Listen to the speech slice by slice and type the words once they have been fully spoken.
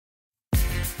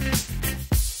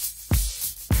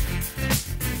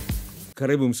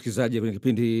Karibu msikizaji kwenye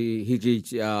kipindi hiki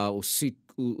cha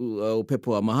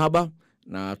upepo wa mahaba,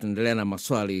 na tunaendelea na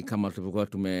maswali kama tulivyokuwa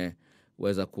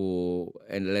tumeweza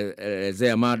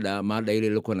kuelezea mada ile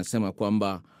ilikuwa nasema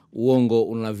kwamba uongo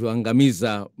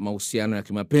unavyoangamiza mahusiano ya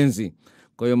kimapenzi.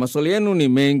 Kwa hiyo maswali yenu ni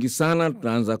mengi sana,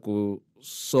 tutaanza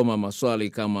kusoma maswali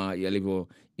kama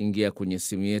yalivyoingia kwenye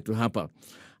simu yetu hapa.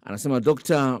 Anasema,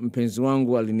 Dokta, mpenzi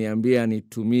wangu aliniambia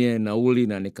nitumie nauli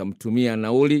na nikamtumia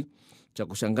nauli. Cha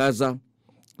kushangaza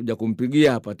kuja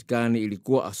kumpigia hapatikani,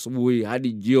 ilikuwa asubuhi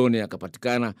hadi jioni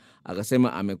akapatikana,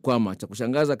 akasema amekwama. Cha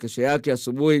kushangaza kesho yake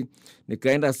asubuhi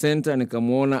nikaenda center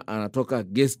nikamuona anatoka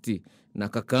guesti na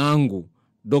kakaangu.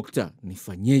 Dokta,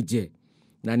 nifanyeje?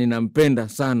 Na ninampenda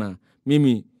sana.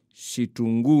 Mimi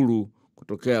Shitunguru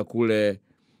kutokea kule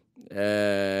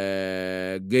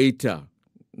Geita.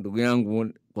 Ndugu yangu,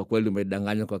 kwa kweli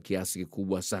umedanganya kwa kiasi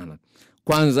kikubwa sana.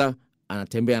 Kwanza,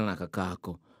 anatembea na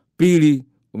kakaako. Pili,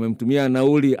 umemtumia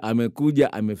nauli,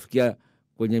 amekuja amefikia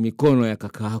kwenye mikono ya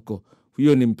kakaako.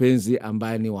 Huyo ni mpenzi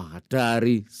ambaye ni wa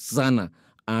hatari sana.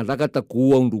 Anataka hata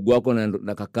kuua ndugu wako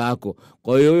na kakaako.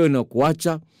 Kwa hiyo huyo na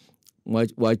kuacha,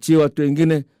 waachie watu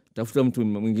wengine, tafuta mtu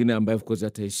mwingine ambaye of course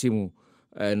ataheshimu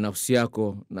nafsi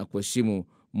yako na kuheshimu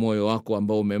moyo wako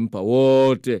ambao umempa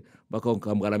wote, mpaka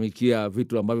ukamgharamikia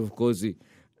vitu ambavyo of course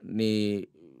ni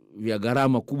vya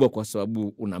gharama kubwa kwa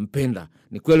sababu unampenda.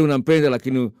 Ni kweli unampenda,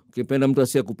 lakini ukipenda mtu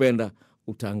asiyekupenda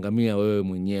utaangamia wewe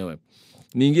mwenyewe.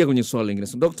 Niingie kwenye swali lingine.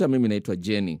 So, Dokta, mimi naitwa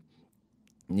Jenny.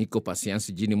 Niko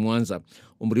Pasiansi jini Mwanza.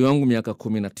 Umri wangu miaka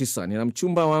 19. Nina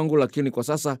mchumba wangu lakini kwa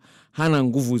sasa hana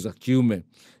nguvu za kiume.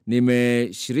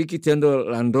 Nimeshiriki tendo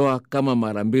la ndoa kama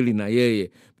mara 2 na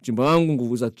yeye. Mchumba wangu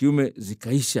nguvu za kiume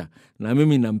zikaisha na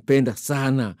mimi nampenda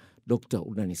sana. Dokta,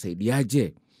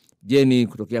 unanisaidiaje? Jenny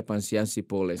kutokea Pasiansi,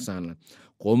 pole sana.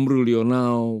 Kwa umri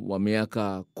ulionao wa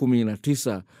miaka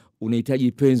 19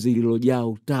 unahitaji penzi lililojaa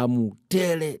utamu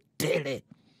tele tele.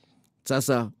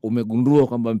 Sasa umegundua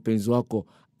kwamba mpenzi wako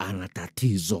ana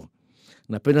tatizo.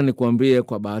 Napenda nikuambie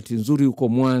kwa bahati nzuri huko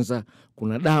Mwanza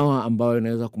kuna dawa ambayo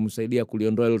inaweza kumsaidia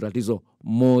kuliondoa hilo tatizo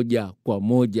moja kwa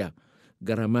moja.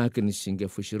 Gharama yake ni shilingi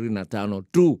 25,000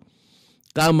 tu.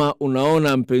 Kama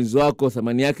unaona mpenzi wako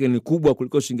thamani yake ni kubwa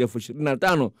kuliko shilingi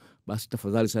 25,000, basi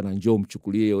tafadhali sana njoo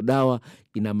mchukulie hiyo dawa.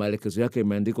 Ina maelekezo yake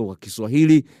imeandikwa kwa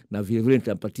Kiswahili, na vile vile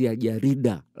nitampatia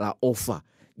jarida la ofa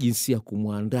jinsi ya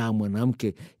kumwandaa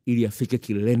mwanamke ili afike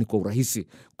kileleni kwa urahisi.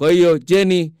 Kwa hiyo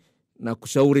Jenny, na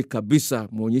kushauri kabisa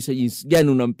muonyeshe jinsi gani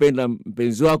unampenda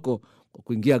mpenzi wako kwa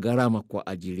kuingia gharama kwa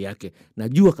ajili yake.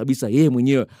 Najua kabisa yeye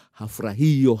mwenyewe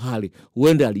hafurahii hiyo hali.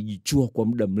 Huenda alijichua kwa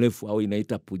muda mrefu, au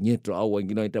inaita punyeto, au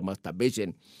wengine wanaita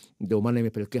masturbation. Ndio maana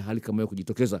imepelekea hali kama hiyo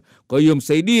kujitokeza. Kwa hiyo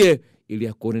msaidie ili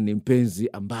akuone ni mpenzi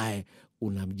ambaye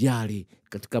unamjali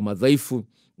katika madhaifu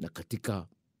na katika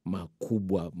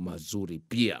makubwa mazuri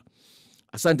pia.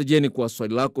 Asante Jenny kwa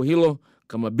swali lako hilo.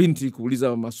 Kama binti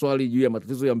kuuliza maswali juu ya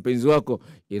matatizo ya mpenzi wako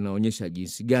inaonyesha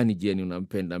jinsi gani Jenny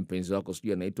unampenda mpenzi wako.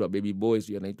 Sijui anaitwa baby boy,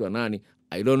 sijui anaitwa nani,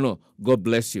 I don't know. God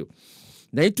bless you.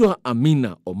 Naitwa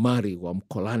Amina Omari wa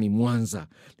Mkolani, Mwanza.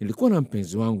 Nilikuwa na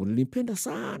mpenzi wangu, nilimpenda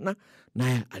sana,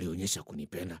 naye alionyesha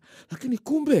kunipenda, lakini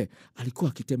kumbe alikuwa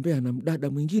akitembea na mdada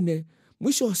mwingine.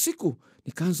 Mwisho wa siku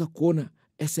nikaanza kuona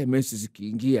SMS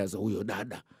zikiingia za huyo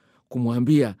dada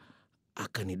kumwambia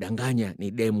akanidanganya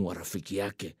ni demu wa rafiki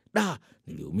yake.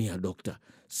 Niliumia dokta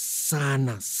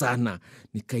sana sana.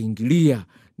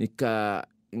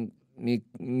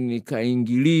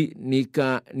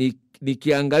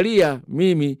 Nikiangalia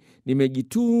mimi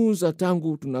nimejitunza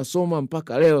tangu tunasoma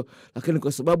mpaka leo, lakini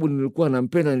kwa sababu nilikuwa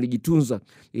nampenda nilijitunza,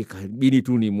 ikabidi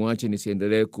tu nimwache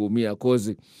nisiendelee kuumia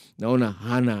kozi. Naona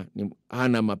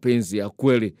hana mapenzi ya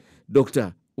kweli.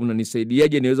 Dokta,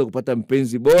 unanisaidiaje niweze kupata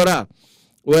mpenzi bora?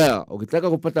 Well, ukitaka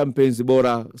kupata mpenzi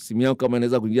bora, simu yako kama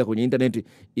inaweza kuingia kwenye internet,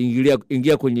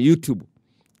 ingia kwenye YouTube.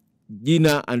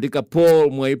 Jina andika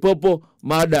Paul Mwaipopo,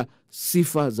 mada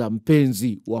sifa za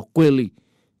mpenzi wa kweli.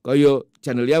 Kwa hiyo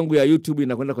channel yangu ya YouTube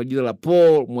inakwenda kwa jina la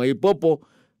Paul Mwaipopo,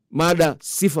 mada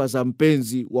sifa za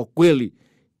mpenzi wa kweli.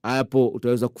 Hapo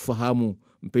utaweza kufahamu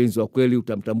mpenzi wa kweli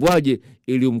utamtambuaje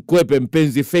ili umkwepe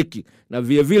mpenzi feki, na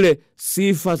vile vile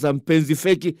sifa za mpenzi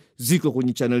feki ziko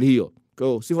kwenye channel hiyo.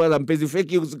 Kwa sifa za mpenzi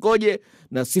feki usikoje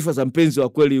na sifa za mpenzi wa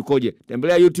kweli ukoje.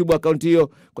 Tembelea YouTube account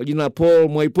hiyo kwa jina Paul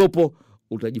Mwaipopo,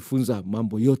 utajifunza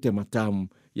mambo yote matamu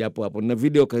yapo hapo. Na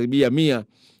video karibia 100.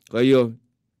 Kwa hiyo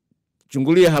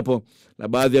chungulia hapo, na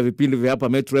baadhi ya vipindi vya hapa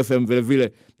Metro FM vile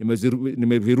vile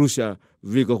nimevirusha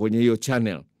viko kwenye hiyo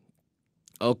channel.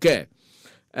 Okay.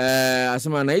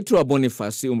 Asema naitwa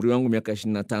Boniface, umri wangu miaka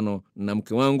 25 na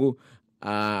mke wangu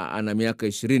ana miaka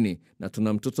 20 na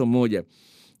tuna mtoto mmoja.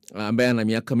 ambaye ana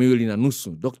miaka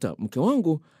 2.5, Dokta, mke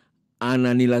wangu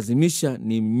ananilazimisha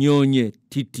nimnyonye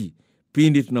titi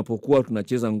pindi tunapokuwa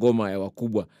tunacheza ngoma ya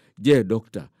wakubwa. Je,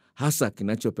 dokta, hasa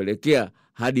kinachopelekea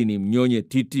hadi nimnyonye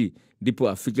titi ndipo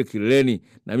afike kileleni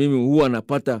na mimi huwa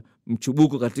napata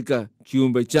mchubuko katika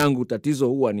kiumbe changu? Tatizo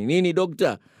huwa ni nini,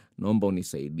 dokta? Naomba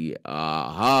unisaidie.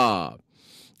 Aha.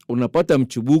 Unapata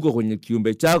mchubuko kwenye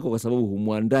kiumbe chako kwa sababu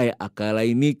humwandae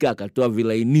akalainika, akatoa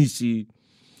vilainishi.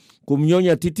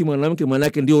 Kumnyonya titi mwanamke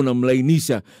manake ndio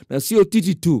unamlainisha, na sio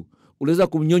titi tu. Unaweza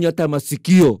kumnyonya hata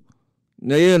masikio.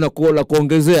 Na yeye na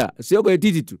kuongezea, sio kwa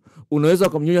titi tu. Unaweza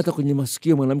kumnyonya hata kwenye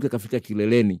masikio mwanamke kafika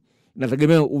kileleni.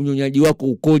 Inategemea unyonyaji wako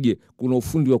ukoje. Kuna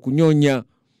ufundi wa kunyonya.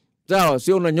 Sawa,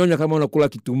 sio unanyonya kama unakula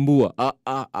kitumbua.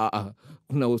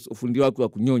 Kuna ufundi wako wa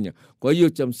kunyonya. Kwa hiyo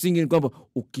cha msingi ni kwamba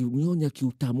ukinyonya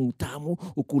kiutamu,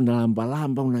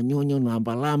 unalamba, unanyonya,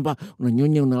 unalamba,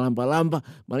 unanyonya, unalamba.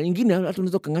 Mara nyingine hata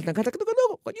unaweza kangata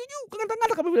kidogo kwa juu,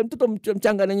 kangata kama vile mtoto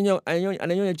mchanga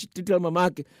ananyonya titi la mama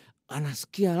yake.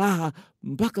 Anasikia raha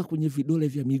mpaka kwenye vidole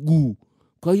vya miguu.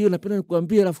 Kwa hiyo napenda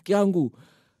nikuambie rafiki yangu,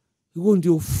 huo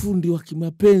ndio ufundi wa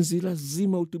kimapenzi.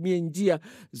 Lazima utumie njia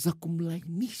za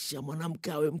kumlainisha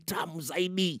mwanamke awe mtamu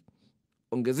zaidi.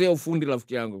 Ongezea ufundi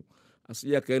rafiki yangu.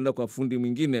 Asije akaenda kwa fundi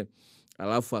mwingine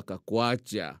alafu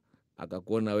akakuacha,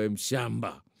 akakuona wewe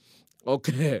mshamba.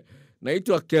 Okay.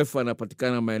 Naitwa Kefa,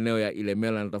 napatikana maeneo ya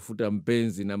Ilemela, natafuta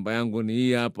mpenzi. Namba yangu ni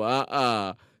hii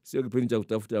hapa. Sio kipindi cha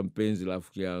kutafuta mpenzi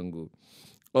rafiki yangu.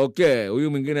 Okay,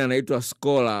 huyu mwingine anaitwa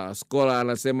Skola. Skola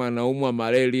anasema anaumwa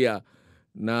malaria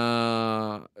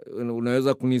na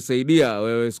unaweza kunisaidia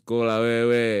wewe Skola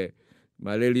wewe?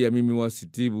 Malaria mimi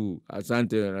wasitibu.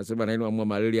 Asante. Anasema anaumwa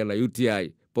malaria na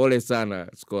UTI. Pole sana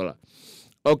Skola.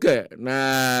 Okay,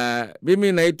 na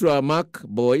mimi naitwa Mark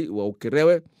Boy wa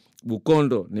Ukerewe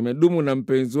Bukondo. Nimedumu na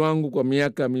mpenzi wangu kwa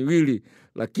miaka 2,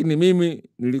 lakini mimi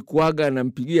nilikuaga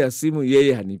nampigia simu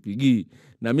yeye hanipigii,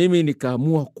 na mimi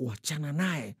nikaamua kuachana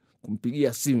naye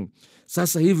kumpigia simu.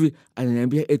 Sasa hivi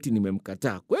ananiambia eti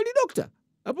nimemkataa. Kweli dokta?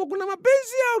 Hapo kuna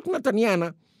mapenzi au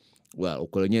tunataniana?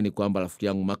 Ukweli ni kwamba rafiki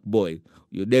yangu Mark Boy,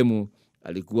 yule demu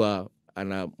alikuwa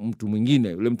ana mtu mwingine,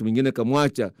 yule mtu mwingine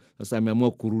kamwacha, sasa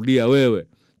ameamua kurudia wewe.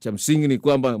 Cha msingi ni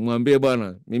kwamba mwambie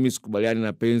bwana, mimi sikubaliani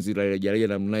na penzi la rejareja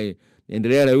na mnaye.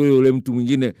 Endelea na yule mtu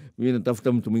mwingine, mimi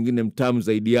natafuta mtu mwingine mtamu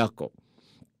zaidi yako.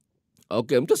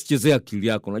 Okay, mtu asichezea akili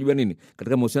yako. Unajua nini?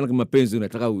 Katika mahusiano kama mapenzi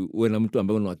unataka uwe na mtu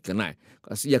ambaye unahakika naye.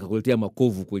 Asije akakuletea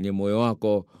makovu kwenye moyo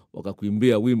wako,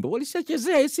 wakakuimbia wimbo,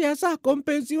 walishachezea hisia zako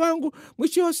mpenzi wangu,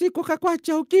 mwisho wa siku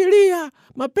kakwacha ukilia,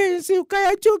 mapenzi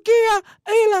ukayachukia,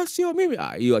 ila sio mimi.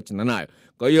 Hiyo achana nayo.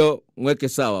 Kwa hiyo mweke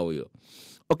sawa huyo.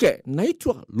 Okay,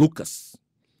 naitwa Lucas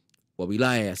wa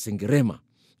wilaya ya Sengerema.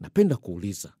 Napenda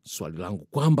kuuliza swali langu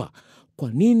kwamba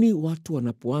kwa nini watu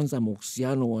wanapoanza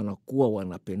mahusiano wanakuwa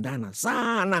wanapendana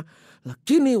sana,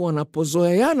 lakini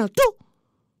wanapozoeana tu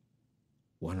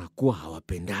wanakuwa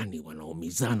hawapendani,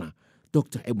 wanaumizana?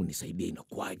 Dokta, hebu nisaidie,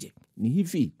 inakuaje? Ni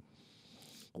hivi,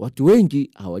 watu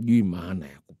wengi hawajui maana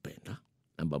ya kupenda,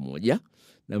 namba 1.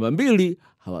 Namba 2,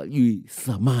 hawajui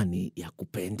thamani ya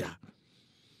kupenda.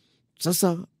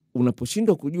 Sasa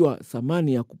unaposhindwa kujua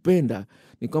thamani ya kupenda,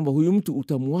 ni kwamba huyu mtu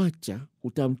utamwacha,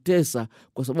 utamtesa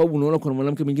kwa sababu unaona kuna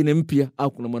mwanamke mwingine mpya,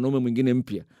 au kuna mwanaume mwingine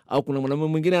mpya, au kuna mwanaume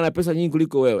mwingine ana pesa nyingi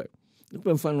kuliko wewe.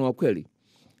 Nikupe mfano wa kweli.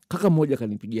 Kaka mmoja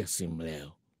kanipigia simu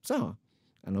leo. Sawa?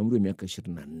 Ana umri wa miaka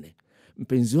 24.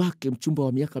 Mpenzi wake mchumba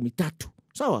wa miaka 3.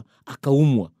 Sawa?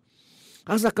 Akaumwa.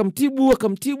 Sasa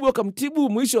akamtibu,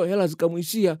 mwisho hela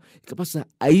zikamwishia, ikapasa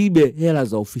aibe hela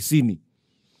za ofisini.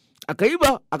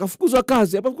 Akaiba, akafukuzwa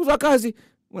kazi. Akafukuzwa kazi,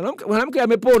 mwanamke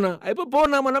amepona.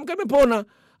 Alipopona mwanamke amepona.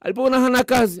 Alipoona hana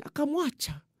kazi,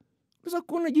 akamwacha. Sasa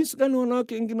kuona jinsi gani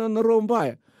wanawake wengine wana roho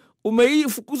mbaya.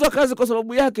 Umeifukuzwa kazi kwa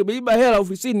sababu yake, umeiba hela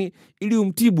ofisini ili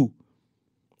umtibu.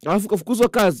 Alafu kafukuzwa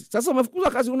kazi. Sasa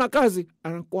umefukuzwa kazi, una kazi,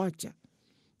 anakuacha.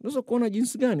 Unaweza kuona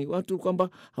jinsi gani watu kwamba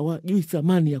hawajui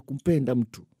thamani ya kumpenda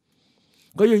mtu.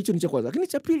 Kwa hiyo hicho ni cha kwanza. Lakini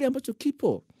cha pili ambacho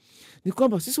kipo ni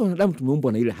kwamba sisi wanadamu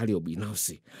tumeumbwa na ile hali ya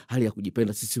binafsi, hali ya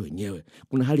kujipenda sisi wenyewe.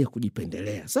 Kuna hali ya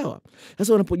kujipendelea, sawa?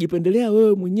 Sasa unapojipendelea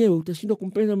wewe mwenyewe utashindwa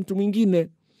kumpenda mtu mwingine.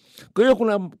 Kwa hiyo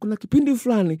kuna kipindi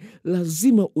fulani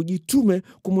lazima ujitume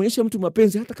kumuonyesha mtu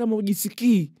mapenzi hata kama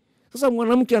ujisikii. Sasa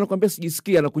mwanamke anakuambia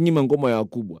sijisikii, anakunyima ngoma ya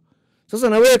wakubwa. Sasa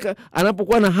na wewe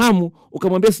anapokuwa na hamu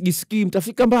ukamwambia sijisikii,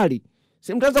 mtafika mbali.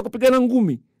 Si mtaanza kupigana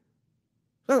ngumi.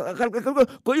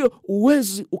 Kwa hiyo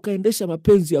uwezi ukaendesha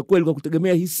mapenzi ya kweli kwa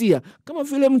kutegemea hisia. Kama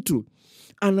vile mtu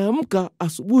anaamka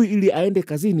asubuhi ili aende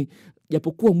kazini,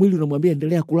 japokuwa mwili unamwambia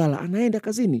endelea kulala, anaenda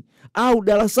kazini. Au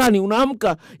darasani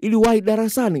unaamka ili wahi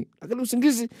darasani, lakini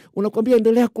usingizi unakwambia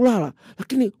endelea kulala,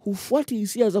 lakini hufuati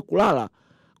hisia za kulala.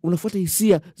 unafuata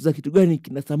hisia za kitu gani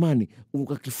kina thamani,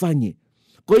 ukakifanye.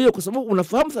 Kwa hiyo kwa sababu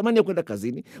unafahamu thamani ya kwenda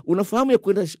kazini, unafahamu ya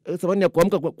kwenda thamani ya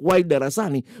kuamka kwa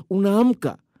darasani,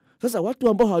 unaamka. Sasa watu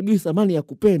ambao hawajui thamani ya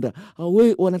kupenda,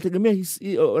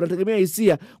 wanategemea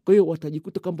hisia, kwa hiyo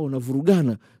watajikuta kwamba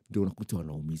wanavurugana, ndio unakuta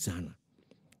wanaumizana.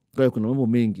 Kwa hiyo kuna mambo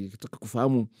mengi. Ukitaka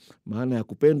kufahamu maana ya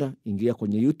kupenda, ingia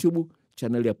kwenye YouTube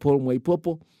channel ya Paul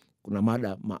Mwaipopo. Kuna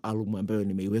mada maalum ambayo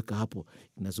nimeiweka hapo,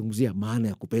 inazungumzia maana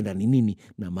ya kupenda ni nini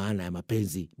na maana ya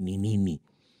mapenzi ni nini.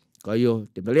 Kwa hiyo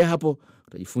tembelea hapo,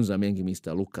 utajifunza mengi.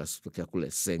 Mr. Lucas kutoka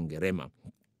kule Sengerema.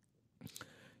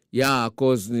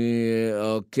 Cause ni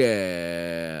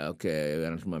okay,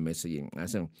 anatuma message.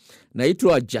 Anasema,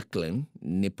 naitwa Jacqueline,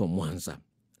 nipo Mwanza.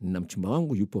 Nina mchumba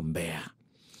wangu yupo Mbeya.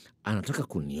 Anataka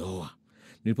kunioa.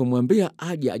 Nilipomwambia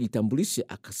aje ajitambulishe,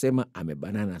 akasema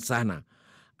amebanana sana.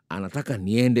 Anataka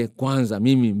niende kwanza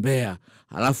mimi Mbeya,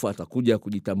 halafu atakuja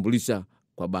kujitambulisha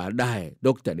kwa baadaye.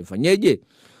 Dokta, nifanyeje?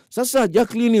 Sasa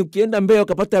Jacqueline, ukienda Mbeya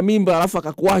ukapata mimba halafu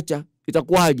akakuacha,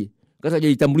 itakuwaje? Kata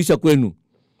hajajitambulisha kwenu.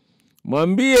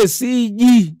 Mwambie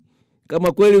siji.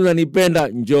 Kama kweli unanipenda,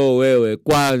 njoo wewe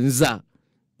kwanza.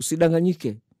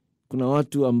 Usidanganyike. Kuna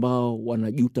watu ambao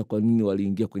wanajuta kwa nini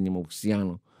waliingia kwenye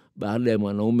mahusiano baada ya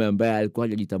mwanaume ambaye alikuwa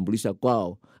hajajitambulisha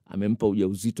kwao amempa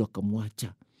ujauzito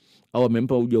akamwacha, au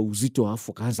amempa ujauzito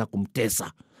alafu kaanza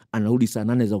kumtesa. Anarudi saa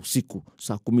 8 za usiku,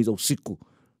 saa 10 za usiku.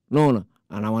 Unaona?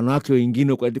 Ana wanawake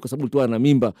wengine kwa sababu tu ana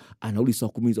mimba, anarudi saa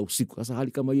 10 za usiku. Sasa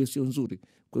hali kama hiyo sio nzuri.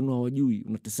 Kwa nini hawajui,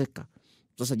 unateseka.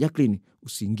 Sasa Jacqueline,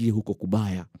 usiingie huko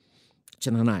kubaya.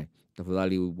 Achana naye.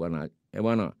 Tafadhali bwana.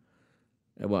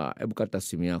 Hebu kata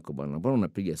simu yako bwana. Mbona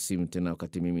unapiga simu tena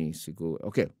wakati mimi siku?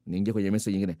 Okay, niingie kwenye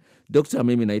message nyingine. Dokta,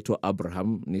 mimi naitwa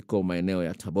Abraham, niko maeneo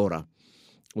ya Tabora.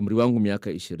 Umri wangu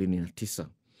miaka 29.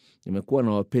 Nimekuwa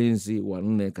na wapenzi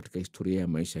 4 katika historia ya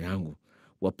maisha yangu.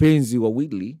 Wapenzi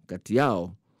 2 kati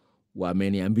yao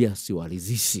wameniambia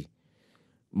siwalizishi.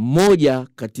 Mmoja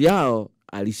kati yao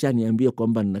alishaniambia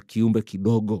kwamba nina kiumbe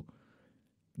kidogo.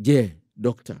 Je,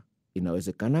 dokta,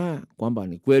 inawezekana kwamba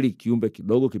ni kweli kiumbe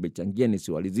kidogo kimechangia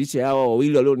nisiwalizishe hawa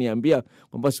 2 walioniambia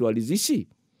kwamba siwalizishi?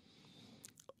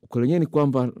 Ukweli ni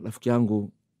kwamba rafiki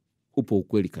yangu upo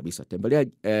ukweli kabisa. Tembelea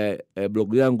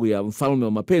blog yangu ya Mfalme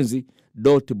wa Mapenzi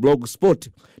 .blogspot.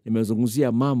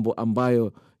 Nimezungumzia mambo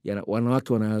ambayo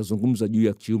wanawake wanayazungumza juu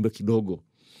ya kiumbe kidogo.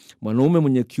 Mwanaume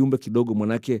mwenye kiumbe kidogo,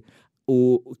 manake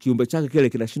kiumbe chake kile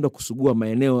kinashindwa kusugua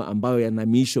maeneo ambayo yana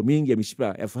miisho mingi ya mishipa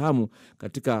ya fahamu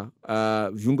katika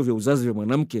viungo vya uzazi vya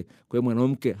mwanamke. Kwa hiyo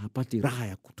mwanamke hapati raha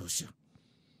ya kutosha.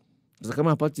 Sasa kama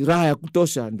hapati raha ya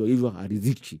kutosha, ndio hivyo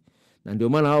haridhiki. Na ndio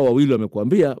maana hao 2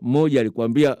 wamekuambia, mmoja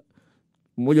alikwambia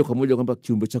moja kwa moja kwamba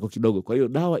kiumbe chako kidogo. Kwa hiyo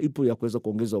dawa ipo ya kuweza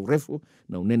kuongeza urefu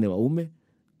na unene wa ume,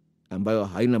 ambayo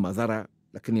haina madhara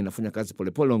lakini inafanya kazi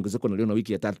polepole. Ongezeko naliona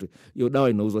wiki ya 3. Hiyo dawa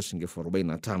inauzwa shilingi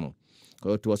 45.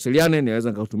 Kwa hiyo tuwasiliane, niweza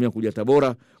nikakutumia kuja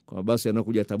Tabora kwa mabasi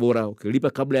yanayokuja Tabora. Ukilipa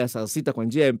kabla ya saa 6 kwa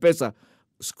njia ya M-Pesa,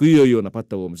 siku hiyo hiyo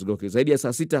unapata huo mzigo. Zaidi ya saa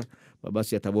 6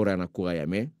 mabasi ya Tabora yanakuwa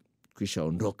yamekwisha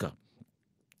ondoka.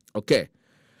 Okay.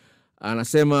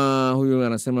 Huyu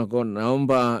anasema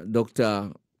naomba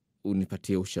dokta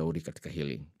unipatie ushauri katika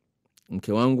hili.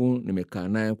 Mke wangu nimekaa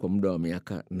naye kwa muda wa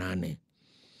miaka 8.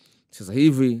 Sasa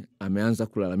hivi ameanza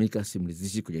kulalamika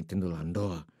simlizishi kwenye tendo la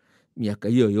ndoa. Miaka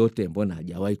hiyo yote mbona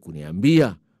hajawahi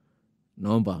kuniambia?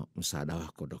 Naomba msaada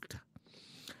wako dokta.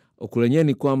 Ukweli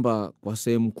ni kwamba kwa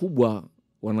sehemu kubwa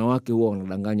wanawake huwa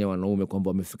wanadanganya wanaume kwamba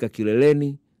wamefika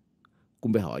kileleni,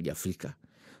 kumbe hawajafika.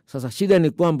 Sasa shida ni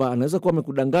kwamba anaweza kuwa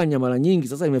amekudanganya mara nyingi,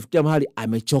 sasa imefikia mahali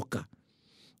amechoka.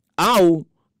 Au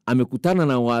amekutana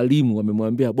na walimu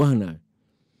wamemwambia, bwana,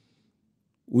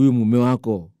 huyu mume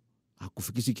wako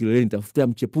hakufikishi kileleni, tafuta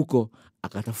mchepuko.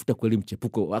 Akatafuta kweli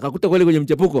mchepuko, akakuta kweli kwenye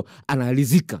mchepuko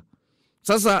analizika.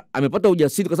 Sasa amepata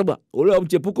ujasiri kwa sababu ule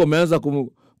mchepuko umeanza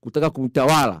kutaka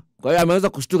kumtawala. Kwa hiyo ameanza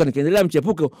kushtuka, nikiendelea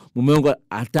mchepuko mume wangu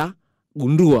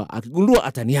atagundua, akigundua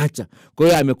ataniacha. Kwa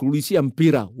hiyo amekurudishia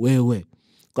mpira wewe.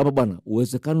 Kwamba bwana,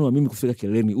 uwezekano wa mimi kufika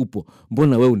kileleni upo,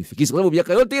 mbona wewe unifikisha? Kwa sababu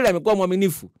miaka yote ile amekuwa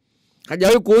mwaminifu,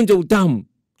 hajawahi kuonja utamu.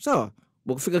 Sawa,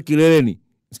 kufika kileleni.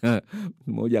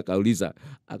 Mmoja akauliza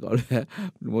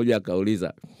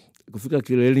kufika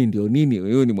kileleni ndio nini?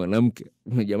 Huyo ni mwanamke.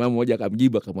 Jamaa mmoja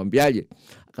akamjibu akamwambiaje?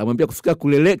 Akamwambia kufika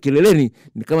kileleni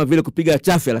ni kama vile kupiga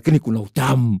chafya lakini kuna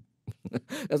utamu.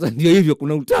 Sasa ndio hivyo,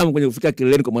 kuna utamu kwenye kufika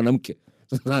kileleni kwa mwanamke.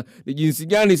 Sasa ni jinsi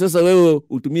gani sasa wewe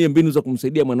utumie mbinu za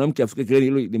kumsaidia mwanamke afike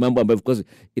kileleni? Hilo ni mambo ambayo of course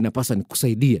inapasa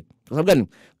nikusaidie. Kwa sababu gani?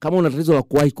 Kama una tatizo la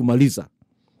kuwahi kumaliza,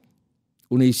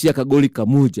 unaishia kagoli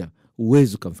kamoja,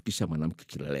 uwezo kumfikisha mwanamke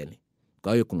kileleni.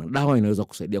 Kwa hiyo kuna dawa inaweza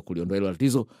kusaidia kuliondoa hilo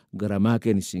tatizo. Gharama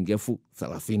yake ni shilingi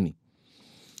 30,000.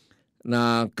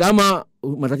 Na kama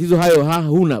matatizo hayo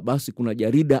huna, basi kuna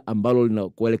jarida ambalo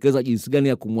linakuelekeza jinsi gani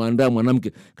ya kumwandaa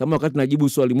mwanamke. Kama wakati najibu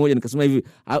swali moja nikasema hivi,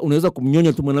 unaweza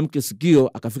kumnyonya tu mwanamke sikio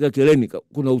akafika kileleni,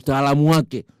 kuna utaalamu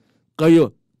wake. Kwa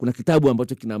hiyo kuna kitabu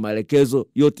ambacho kina maelekezo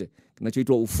yote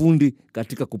kinachoitwa Ufundi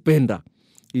katika Kupenda.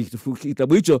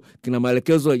 Kitabu hicho kina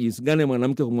maelekezo ya jinsi gani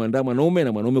mwanamke kumwandaa mwanaume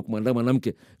na mwanaume kumwandaa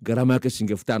mwanamke. Gharama yake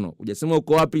shilingi 5,000. Hujasema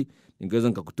uko wapi, ningeweza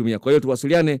nikakutumia. Kwa hiyo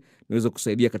tuwasiliane niweze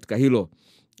kusaidia katika hilo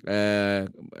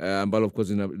ambalo of course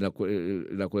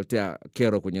linakuletea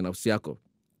kero kwenye nafsi yako.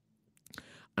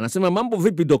 Anasema, mambo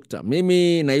vipi dokta?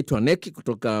 Mimi naitwa Neki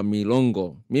kutoka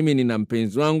Milongo. Mimi nina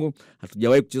mpenzi wangu,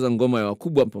 hatujawahi kucheza ngoma ya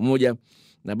wakubwa pamoja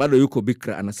na bado yuko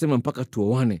bikra. Anasema mpaka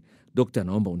tuoane. Dokta,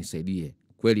 naomba unisaidie.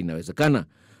 Kweli inawezekana?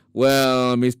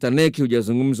 Well, Mr. Neki,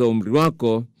 hujazungumza umri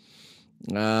wako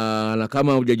na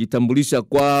kama hujajitambulisha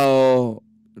kwao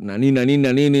na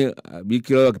nini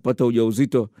bikira leo akipata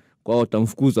ujauzito kwao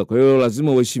utamfukuza. Kwa hiyo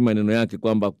lazima uheshimu maneno yake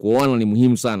kwamba kuoana ni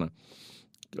muhimu sana.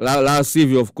 La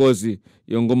sivyo of course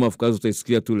hiyo ngoma of course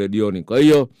utaisikia tu redioni. Kwa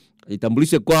hiyo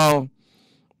jitambulishe kwao,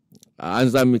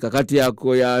 anza mikakati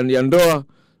yako ya ndoa,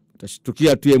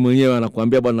 utashtukia tu yeye mwenyewe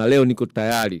anakuambia bwana leo niko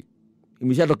tayari.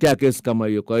 Imeshatokea kesi kama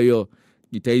hiyo. Kwa hiyo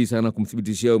jitahidi sana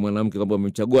kumthibitishia yule mwanamke kwamba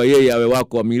umechagua yeye awe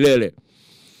wako wa milele.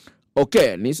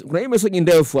 Okay, kuna hii message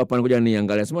ndefu hapa ngoja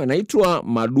niangalie. Sema naitwa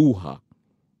Maduha.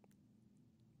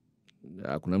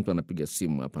 Kuna mtu anapiga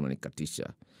simu hapa ananikatisha.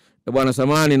 Bwana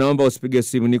samahani, naomba usipige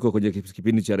simu, niko kwenye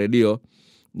kipindi cha redio.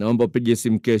 Naomba upige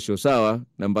simu kesho, sawa?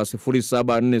 Namba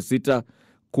 0746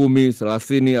 10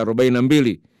 30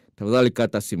 42. Tafadhali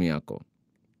kata simu yako.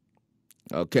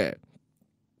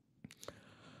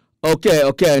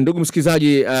 Okay, ndugu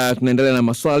msikilizaji, tunaendelea na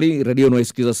maswali. Radio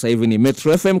unaisikiza sasa hivi ni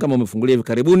Metro FM. Kama umefungulia hivi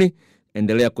karibuni,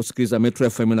 endelea kusikiliza Metro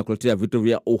FM na kuletea vitu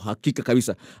vya uhakika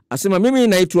kabisa. Asema mimi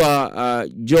naitwa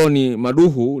John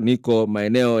Maduhu, niko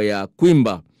maeneo ya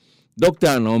Kwimba.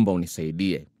 Dokta, naomba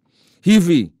unisaidie.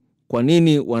 Hivi kwa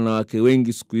nini wanawake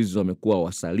wengi siku hizi wamekuwa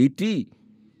wasaliti?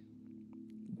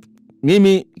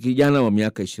 Mimi kijana wa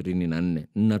miaka 24,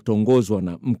 ninatongozwa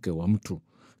na mke wa mtu.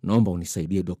 Naomba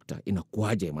unisaidie dokta,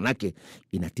 inakuaje? Manake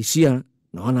inatishia,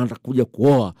 naona atakuja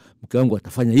kuoa, mke wangu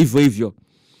atafanya hivyo.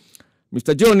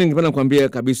 Mr. John, ningependa kukuambia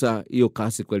kabisa hiyo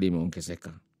kasi kweli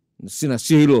imeongezeka.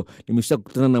 Sio hilo,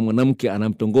 nimeshakutana na mwanamke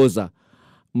anamtongoza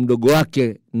mdogo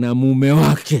wake na mume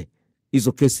wake.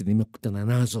 Hizo kesi nimekutana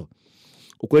nazo.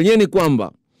 Ukweli ni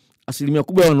kwamba asilimia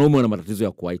kubwa ya wanaume wana matatizo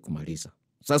ya kuwahi kumaliza.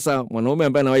 Sasa mwanaume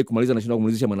ambaye anawahi kumaliza anashindwa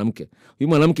kumalizisha mwanamke. Huyu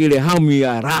mwanamke ile hamu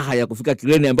ya raha ya kufika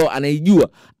kilele ambayo anaijua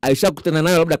aishakutana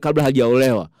nayo labda kabla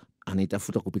hajaolewa,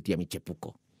 anaitafuta kupitia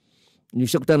michepuko.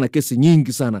 Nimeshakutana na kesi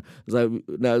nyingi sana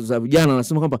za vijana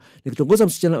wanasema kwamba nikitongoza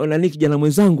msichana na kijana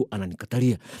mwenzangu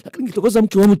ananikatalia, lakini nikitongoza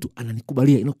mke wa mtu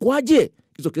ananikubalia. Inakuaje?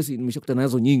 Hizo kesi nimeshakutana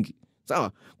nazo nyingi.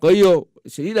 Sawa? Kwa hiyo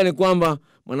shida ni kwamba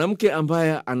mwanamke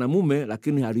ambaye ana mume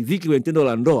lakini haridhiki kwenye tendo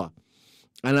la ndoa,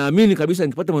 anaamini kabisa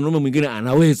nikipata mwanaume mwingine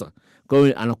anaweza. Kwa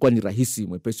hiyo anakuwa ni rahisi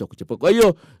mwepesi wa kuchepuka. Kwa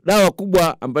hiyo dawa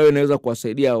kubwa ambayo inaweza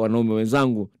kuwasaidia wanaume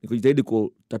wenzangu ni kujitahidi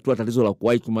kutatua tatizo la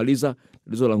kuwahi kumaliza,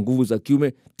 tatizo la nguvu za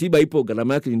kiume. Tiba ipo,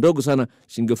 gharama yake ni ndogo sana,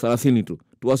 shilingi 30 tu.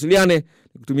 Tuwasiliane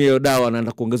kutumia hiyo dawa na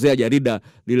nitakuongezea jarida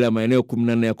lile la maeneo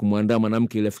 14 ya kumwandaa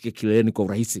mwanamke ili afike kileleni kwa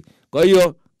urahisi. Kwa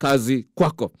hiyo kazi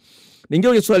kwako.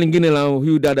 Ningeona swali lingine la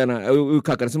huyu dada na huyu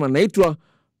kaka anasema naitwa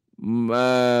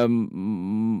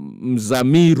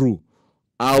Mzamiru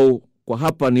au kwa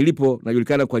hapa nilipo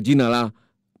najulikana kwa jina la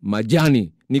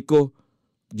Majani, niko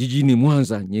jijini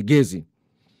Mwanza Nyegezi.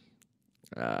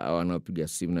 Wanapiga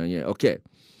simu na wenyewe. Okay.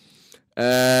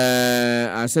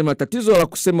 Anasema tatizo la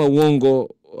kusema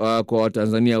uongo kwa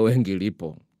Watanzania wengi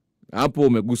lipo. Hapo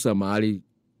umegusa mahali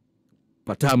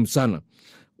patamu sana.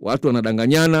 Watu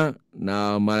wanadanganyana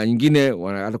na mara nyingine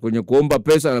hata kwenye kuomba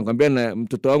pesa anakuambia na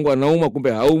mtoto wangu anaumwa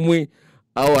kumbe haumwi,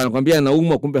 au anakuambia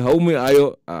anaumwa kumbe haumwi.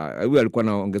 Hayo huyu alikuwa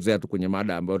anaongezea tu kwenye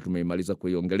mada ambayo tumeimaliza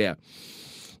kuiongelea.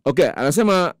 Okay,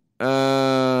 anasema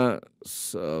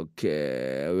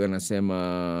huyu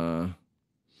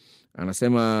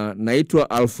anasema naitwa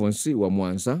Alphonse wa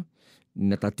Mwanza.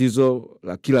 Nina tatizo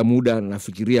la kila muda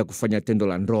nafikiria kufanya tendo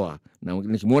la ndoa. Na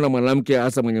nikimuona mwanamke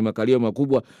hasa mwenye makalio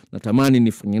makubwa natamani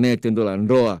nifanye naye tendo la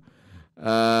ndoa.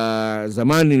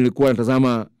 Zamani nilikuwa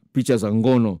natazama picha za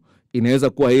ngono. Inaweza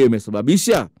kuwa hiyo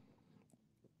imesababisha?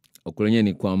 Ukweli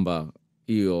ni kwamba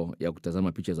hiyo ya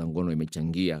kutazama picha za ngono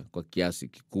imechangia kwa kiasi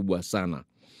kikubwa sana.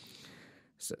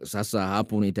 Sasa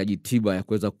hapo unahitaji tiba ya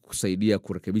kuweza kusaidia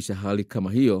kurekebisha hali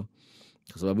kama hiyo.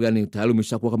 Kwa sababu gani? Tayari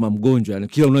umeshakuwa kama mgonjwa, yani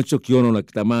kila unachokiona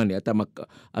unakitamani,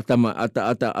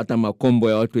 hata makombo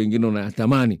ya watu wengine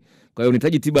unayatamani. Kwa hiyo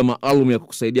unahitaji tiba maalum ya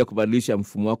kukusaidia kubadilisha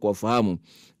mfumo wako wa fahamu.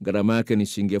 Gharama yake ni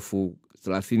shilingi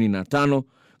 35,000.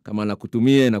 Kama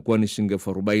nakutumia inakuwa ni shilingi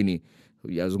 40,000.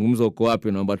 Yazungumza uko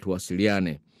wapi, naomba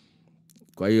tuwasiliane.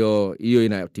 Kwa hiyo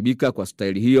inatibika kwa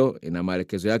staili hiyo, ina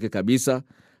maelekezo yake kabisa.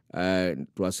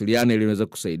 Tuwasiliane ili niweze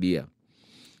kusaidia.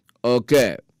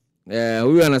 Okay.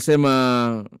 Huyu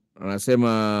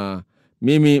anasema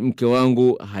mimi mke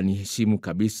wangu haniheshimu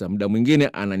kabisa. Muda mwingine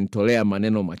ananitolea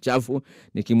maneno machafu.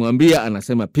 Nikimwambia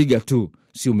anasema piga tu.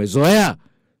 Si umezoea?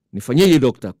 Nifanyeje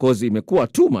dokta? Kozi imekuwa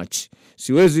too much.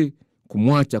 Siwezi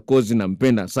kumwacha kozi,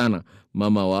 nampenda sana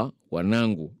mama wa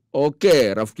wanangu.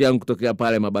 Okay, rafiki yangu kutokea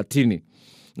pale Mabatini.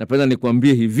 Napenda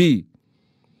nikwambie hivi.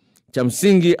 Cha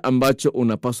msingi ambacho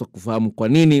unapaswa kufahamu, kwa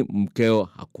nini mkeo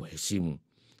hakuheshimu.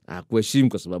 Hakuheshimu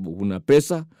kwa sababu huna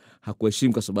pesa,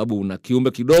 hakuheshimu kwa sababu una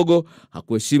kiumbe kidogo,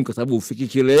 hakuheshimu kwa sababu ufiki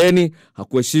kileleni,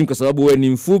 hakuheshimu kwa sababu wewe ni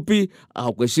mfupi,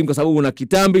 hakuheshimu kwa sababu una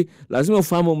kitambi. Lazima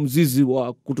ufahamu mzizi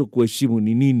wa kutokuheshimu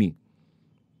ni nini.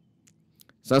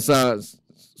 Sasa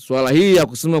swala hii ya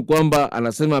kusema kwamba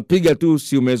anasema piga tu,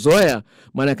 si umezoea,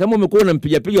 maana kama umekuwa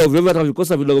unampiga ovyo hata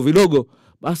vikosa vidogo vidogo,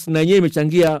 basi na yeye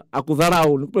imechangia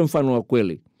akudharau. Nikupe mfano wa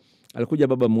kweli. Alikuja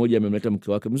baba mmoja, amemleta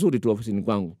mke wake mzuri tu ofisini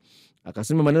kwangu.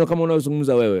 Akasema maneno kama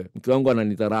unayozungumza wewe, mke wangu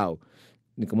ananidharau.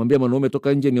 Nikamwambia mwanaume,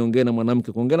 toka nje niongee na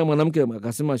mwanamke. Kuongea na mwanamke,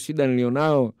 akasema shida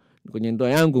nilionao kwenye ndoa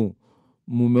yangu,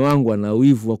 mume wangu ana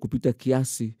wivu wa kupita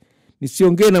kiasi.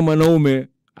 Nisiongee na mwanaume,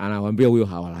 anakuambia huyo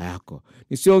hawala yako.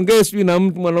 Nisiongee sijui na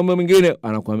mtu mwanaume mwingine,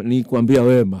 anakuambia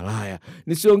wewe malaya.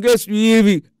 Nisiongee sijui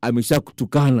hivi,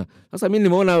 ameshakutukana. Sasa mimi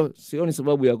nimeona sioni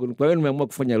sababu ya, kwa hiyo nimeamua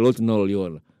kufanya lolote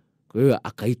ninaloliona. Kwa hiyo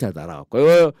akaita dharau. Kwa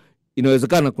hiyo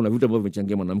inawezekana kuna vitu ambavyo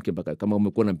vimechangia mwanamke mpaka kama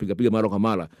umekuwa unampiga mara kwa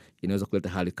mara, inaweza kuleta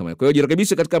hali kama hiyo. Kwa hiyo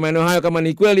jirekebishe katika maeneo hayo kama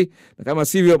ni kweli, na kama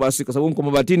sivyo basi kwa sababu mko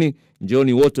Mabatini,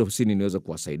 njooni wote ofisini niweze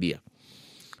kuwasaidia.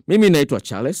 Mimi naitwa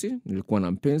Charles, nilikuwa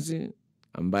na mpenzi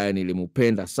ambaye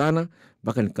nilimpenda sana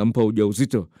mpaka nikampa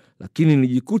ujauzito, lakini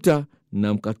nilijikuta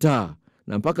namkataa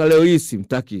na mpaka leo hii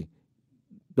simtaki.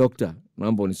 Dokta,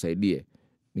 naomba unisaidie.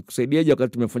 Nikusaidieje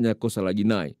wakati tumefanya kosa la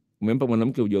jinai? Umempa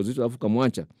mwanamke ujauzito alafu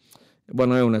kamwacha.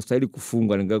 Bwana wewe unastahili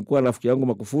kufungwa. Ningekuwa rafiki yangu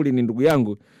Makufuli, ni ndugu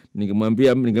yangu,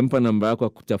 ningemwambia ningempa namba yako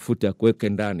kutafuta kuweke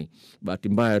ndani. Bahati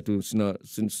mbaya tu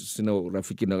sina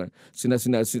urafiki na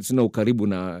sina ukaribu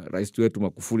na rais wetu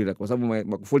Makufuli, kwa sababu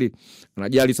Makufuli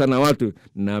anajali sana watu,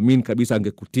 naamini kabisa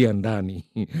angekutia ndani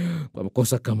kwa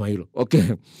makosa kama hilo. Okay.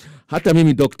 Hata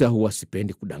mimi dokta huwa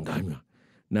sipendi kudanganywa.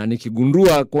 Na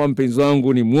nikigundua kwa mpenzi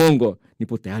wangu ni muongo,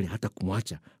 nipo tayari hata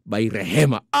kumwacha by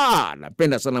rehema.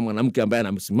 Napenda sana mwanamke ambaye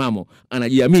ana msimamo,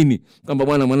 anajiamini kwamba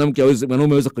bwana mwanamke mwanaume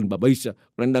hawezi kunibabaisha.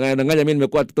 Unanidanganya mimi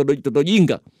nimekuwa toto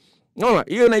jinga. Unaona?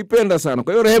 Hiyo naipenda sana.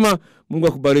 Kwa hiyo Rehema, Mungu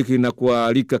akubariki na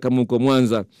kualika kama uko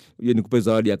Mwanza, uje nikupe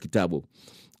zawadi ya kitabu.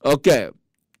 Okay.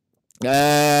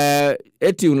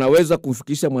 Eti unaweza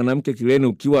kumfikisha mwanamke kileni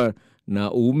ukiwa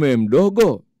na uume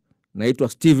mdogo? Naitwa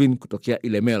Steven kutokea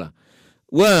Ilemela.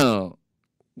 Well,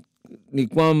 ni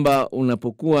kwamba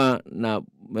unapokuwa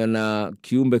na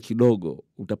kiumbe kidogo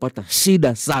utapata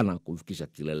shida sana kufikisha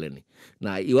kileleni.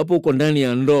 Na iwapo uko ndani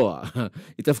ya ndoa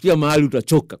itafikia mahali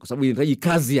utachoka kwa sababu inahitaji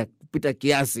kazi ya kupita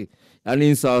kiasi.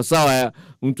 Yaani sawa ya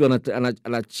mtu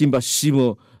anachimba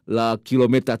shimo la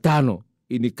kilomita 5.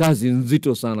 Hii ni kazi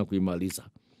nzito sana kuimaliza.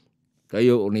 Kwa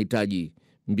hiyo unahitaji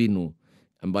mbinu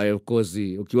ambayo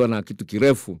kozi ukiwa na kitu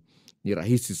kirefu ni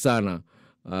rahisi sana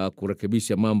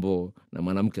kurekebisha mambo na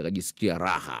mwanamke akajisikia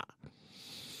raha.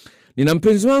 Nina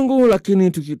mpenzi wangu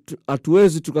lakini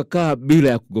hatuwezi tukakaa bila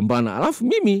ya kugombana. Alafu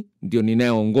mimi ndio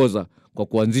ninayeongoza kwa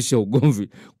kuanzisha ugomvi.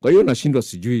 Kwa hiyo nashindwa,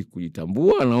 sijui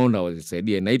kujitambua, naona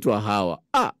wazisaidie. Naitwa Hawa.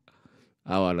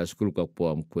 Hawa, nashukuru kwa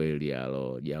kuwa mkweli.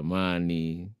 Halo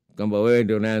jamani, kwamba wewe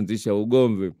ndio unaanzisha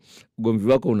ugomvi.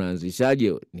 Ugomvi wako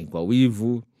unaanzishaje? Ni kwa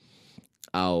wivu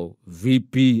au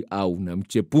vipi au na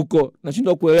mchepuko?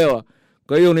 Nashindwa kuelewa.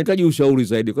 Kwa hiyo unahitaji ushauri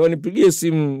zaidi. Kwa hiyo nipigie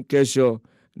simu kesho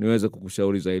niweze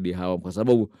kukushauri zaidi Hawa, kwa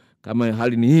sababu kama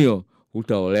hali ni hiyo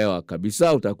hutaolewa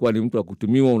kabisa, utakuwa ni mtu wa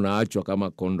kutumiwa, unaachwa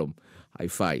kama condom.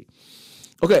 Haifai.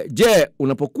 Okay, je,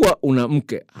 unapokuwa una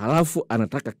mke halafu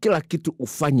anataka kila kitu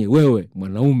ufanye wewe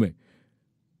mwanaume,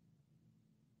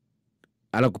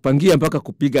 anakupangia mpaka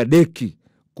kupiga deki,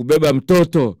 kubeba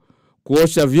mtoto,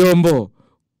 kuosha vyombo,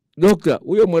 dokta,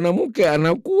 huyo mwanamke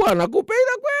anakuwa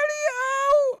anakupenda kweli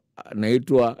au?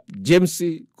 Naitwa James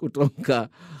kutoka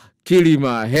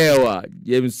Kilima Hewa.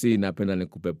 James, napenda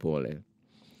nikupe pole.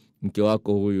 Mke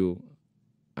wako huyu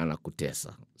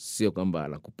anakutesa. Sio kwamba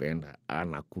anakupenda,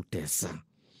 anakutesa.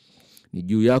 Ni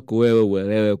juu yako wewe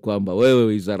uelewe kwamba wewe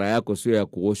wizara yako sio ya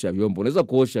kuosha vyombo. Unaweza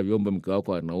kuosha vyombo mke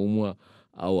wako anaumwa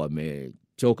au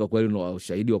amechoka kweli, na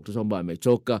ushahidi wa kutosha kwamba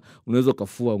amechoka, unaweza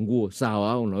kufua nguo,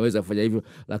 sawa, unaweza kufanya hivyo,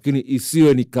 lakini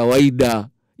isiwe ni kawaida.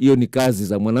 Hiyo ni kazi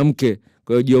za mwanamke.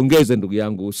 Kwa hiyo jiongeze ndugu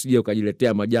yangu, usije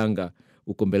ukajiletea majanga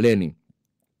uko mbeleni.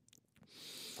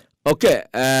 Okay,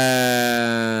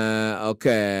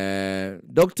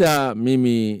 Dokta,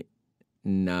 mimi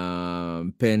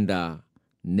nampenda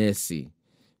nesi.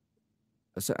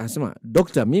 Anasema,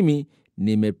 Dokta, mimi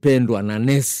nimependwa na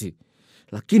nesi,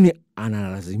 lakini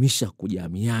analazimisha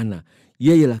kujamiana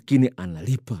yeye, lakini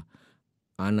analipa.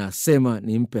 Anasema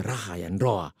nimpe raha ya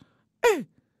ndoa.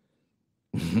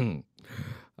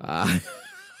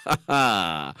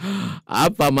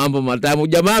 Hapa mambo matamu.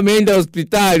 Jamaa ameenda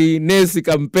hospitali, nesi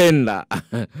kampenda.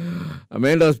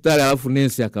 Ameenda hospitali alafu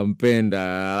nesi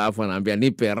akampenda, alafu anaambia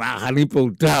nipe raha, nipe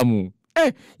utamu.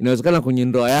 Inawezekana kwenye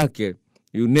ndoa yake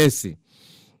yu nesi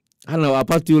hana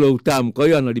wapati ule utamu, kwa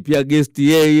hiyo analipia guest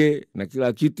yeye na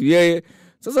kila kitu yeye.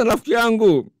 Sasa rafiki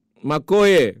yangu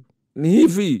Makoye, ni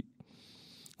hivi,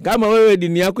 kama wewe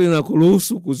dini yako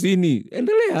inakuruhusu kuzini,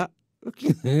 endelea.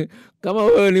 Kama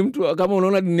wewe ni mtu, kama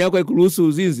unaona dini yako haikuruhusu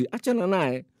uzinzi, achana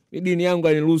naye. Dini yangu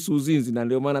hainiruhusu uzinzi, na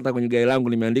ndio maana hata kwenye gari langu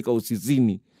nimeandika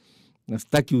usizini. Na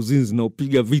sitaki uzinzi, na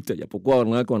upiga vita, japokuwa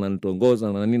wanawake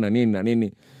wananitongoza na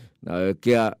nini,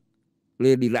 nawekea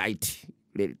red light,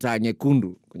 taa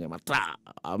nyekundu kwenye mataa,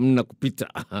 hamna kupita.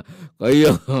 Kwa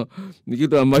hiyo ni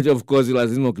kitu ambacho of course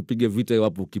lazima ukipige vita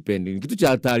iwapo ukipendi. Ni kitu cha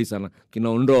hatari sana,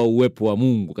 kinaondoa uwepo wa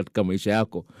Mungu katika maisha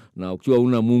yako. Na ukiwa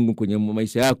una Mungu kwenye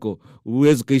maisha yako,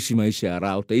 huwezi kuishi maisha ya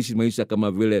raha. Utaishi maisha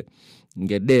kama vile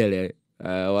ngedele,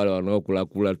 wale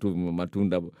wanaokula tu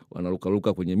matunda,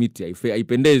 wanarukaruka kwenye miti,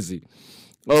 haipendezi.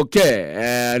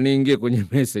 Okay, niingie kwenye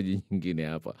message nyingine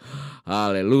hapa.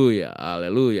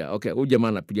 Hallelujah. Okay, huyu jamaa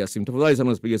anapiga simu. Tafadhali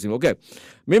sana usipige simu. Okay.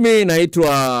 Mimi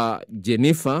naitwa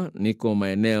Jennifer, niko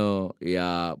maeneo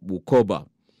ya Bukoba.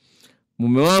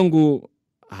 Mume wangu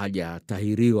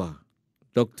hajatahiriwa.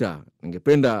 Dokta,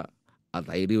 ningependa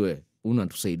atahiriwe.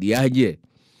 Unatusaidiaje?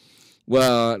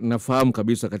 Nafahamu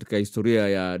kabisa katika historia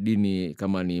ya dini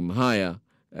kama ni Mhaya,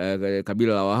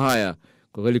 kabila la Wahaya,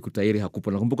 kwa kweli kutahiri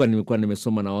hakupo. Nakumbuka nilikuwa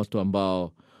nimesoma na watu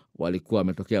ambao walikuwa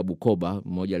wametokea Bukoba.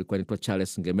 Mmoja alikuwa anaitwa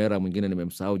Charles Ngemera, mwingine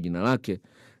nimemsahau jina lake.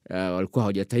 Walikuwa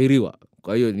hawajatahiriwa.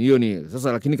 Kwa hiyo ni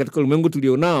sasa, lakini katika ulimwengu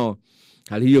tulionao,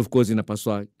 hali hiyo of course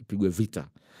inapaswa ipigwe vita.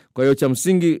 Kwa hiyo cha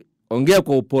msingi, ongea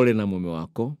kwa upole na mume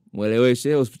wako,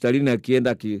 mueleweshe. Hospitalini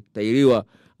akienda akitahiriwa,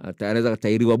 anaweza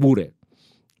kutahiriwa bure,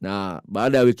 na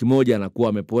baada ya wiki moja anakuwa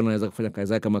amepona, anaweza kufanya kazi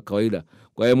zake kama kawaida.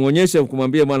 Kwa hiyo muonyeshe,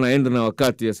 kumwambia bwana aende na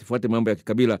wakati, asifuate mambo ya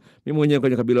kikabila. Mimi mwenyewe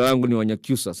kwenye kabila langu ni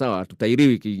Wanyakyusa, sawa,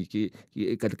 tutahiriwi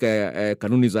katika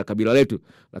kanuni za kabila letu,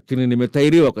 lakini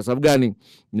nimetahiriwa kwa sababu gani?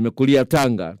 Nimekulia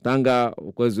Tanga,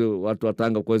 kwezi watu wa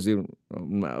Tanga kwezi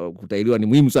kutahiriwa ni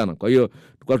muhimu sana. Kwa hiyo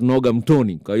tulikuwa tunaoga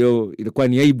mtoni, kwa hiyo ilikuwa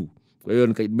ni aibu. Kwa hiyo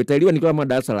nimetahiriwa nikiwa kama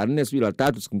darasa la 4 sio la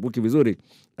 3, sikumbuki vizuri,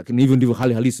 lakini hivyo ndivyo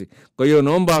hali halisi. Kwa hiyo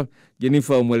naomba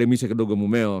Jennifer umwelimishe kidogo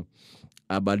mumeo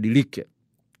abadilike.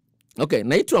 Okay,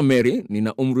 naitwa Mary,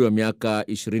 nina umri wa miaka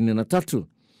 23.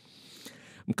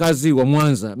 Mkazi wa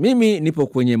Mwanza. Mimi nipo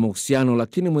kwenye mahusiano,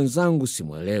 lakini mwenzangu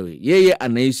simuelewi. Yeye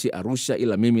anaishi Arusha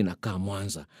ila mimi nakaa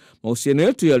Mwanza. Mahusiano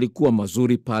yetu yalikuwa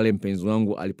mazuri pale mpenzi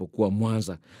wangu alipokuwa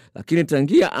Mwanza, lakini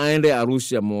tangia aende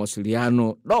Arusha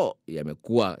mawasiliano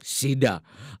yamekuwa shida.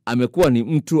 Amekuwa ni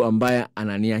mtu ambaye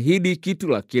ananiahidi kitu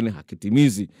lakini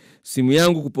hakitimizi. Simu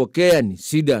yangu kupokea ni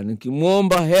shida.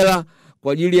 Nikimuomba hela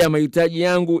kwa ajili ya mahitaji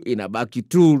yangu inabaki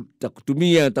tu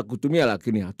takutumia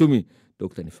lakini hatumi.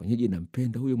 Dokta, nifanyeje?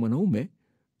 Nampenda huyo mwanaume.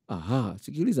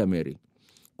 Sikiliza Mary.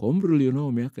 Kwa umri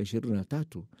ulionao miaka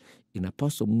 23,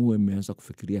 inapaswa muwe mmeanza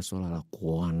kufikiria swala la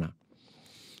kuoana.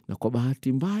 Na kwa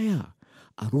bahati mbaya,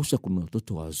 Arusha kuna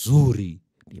watoto wazuri.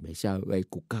 Nimeshawahi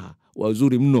kukaa.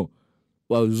 Wazuri mno.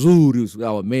 Wazuri,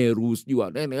 wa Meru,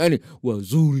 sijua nene, yani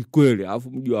wazuri kweli.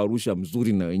 Alafu mji wa Arusha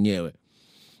mzuri na wenyewe.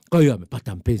 Kwa hiyo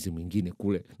amepata mpenzi mwingine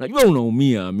kule. Najua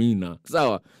unaumia Amina.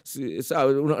 Sawa.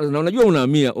 Unajua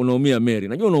unaumia Mary.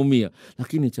 Najua unaumia.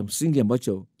 Lakini cha msingi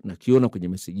ambacho nakiona kwenye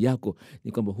message yako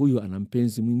ni kwamba huyu ana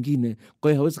mpenzi mwingine.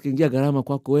 Kwa hiyo hawezi kuingia gharama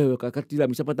kwako wewe wakati ile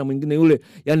ameshapata mwingine yule.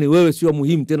 Yani wewe sio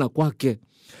muhimu tena kwake.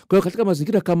 Kwa hiyo katika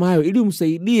mazingira kama hayo, ili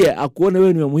umsaidie akuone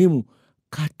wewe ni wa muhimu,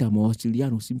 kata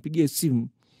mawasiliano, usimpigie simu.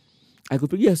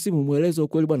 Akikupigia simu mueleze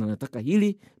ukweli, bwana nataka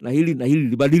hili na hili na hili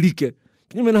libadilike.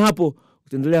 Kinyume na hapo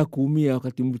utaendelea kuumia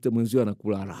wakati mtu mwenzio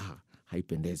anakula raha.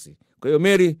 Haipendezi. Kwa hiyo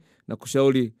Mary,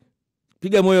 nakushauri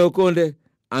piga moyo ukonde,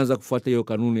 anza kufuata hiyo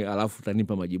kanuni, alafu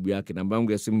utanipa majibu yake. Namba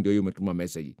yangu ya simu ndio hiyo, umetuma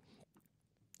message.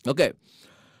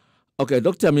 Okay,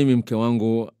 Dokta, mimi mke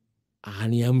wangu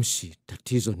haniamshi.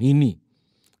 Tatizo nini?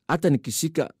 Hata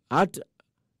nikishika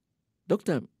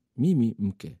Dokta, mimi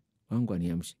mke wangu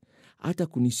aniamshi. Hata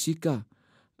kunishika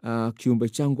kiumbe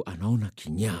changu anaona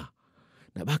kinyaa.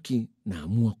 Na baki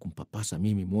naamua kumpapasa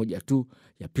mimi moja tu,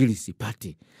 ya pili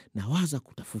sipati. Nawaza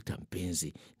kutafuta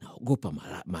mpenzi, naogopa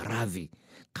maradhi.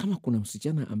 Kama kuna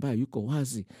msichana ambaye yuko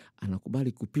wazi,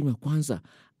 anakubali kupima kwanza,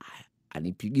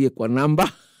 anipigie kwa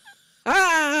namba.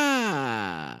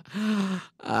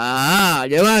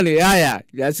 Jamani, haya,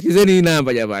 sikizeni hii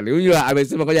namba jamani. Huyu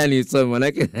amesema ngoja nisome,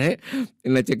 manake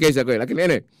inachekesha kweli.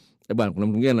 Lakini bwana, kuna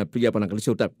mtu mwingine anapiga hapa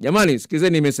anakalisha utapi. Jamani,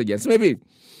 sikizeni message. Anasema hivi,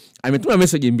 ametuma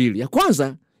message mbili. Ya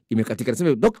kwanza imekatika.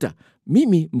 Anasema, "Dokta,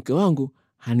 mimi mke wangu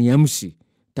haniamshi.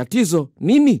 Tatizo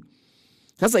nini?"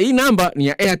 Sasa hii namba ni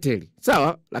ya Airtel.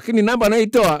 Sawa? Lakini namba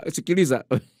anayoitoa, sikiliza.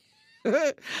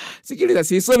 Sikiliza,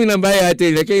 sisomi namba ya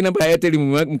Airtel, lakini namba ya Airtel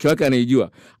mke wake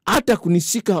anaijua. Hata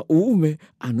kunishika uume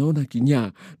anaona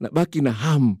kinyaa, na baki na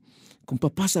hamu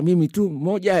kumpapasa mimi tu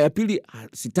moja, ya pili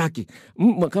sitaki.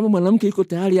 Kama mwanamke yuko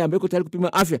tayari, ambaye yuko tayari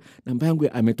kupima afya, namba yangu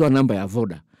ametoa namba ya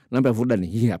Voda. Namba ya Voda ni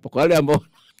hii hapa. Kwa wale ambao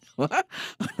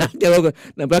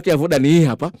namba yake ya Voda ni hii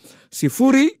hapa.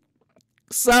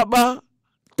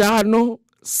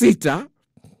 0756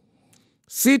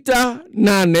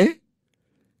 68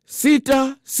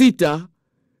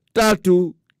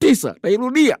 6639.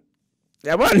 Nairudia.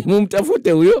 Jamani,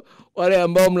 mumtafute huyo, wale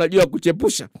ambao mnajua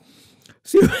kuchepusha.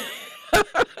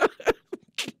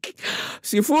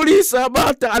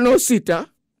 0756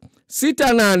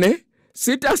 68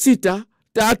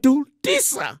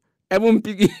 6639. Hebu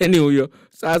mpigieni huyo.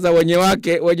 Sasa wenye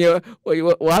wake,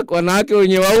 wanawake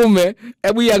wenye waume,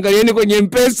 hebu iangalieni kwenye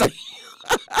M-Pesa.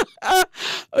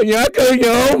 Wenye wake wenye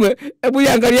waume, hebu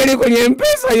iangalieni kwenye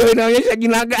M-Pesa, hiyo inaonyesha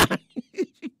jina gani.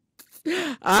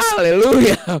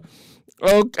 Hallelujah.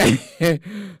 Okay.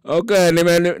 Okay,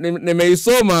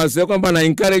 nimeisoma, sio kwamba na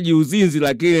encourage uzinzi,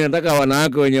 lakini nataka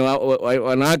wanawake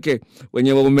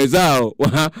wenye waume zao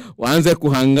waanze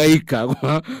kuhangaika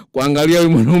kuangalia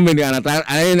huyu mwanaume ni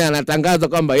anatangaza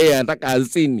kwamba yeye anataka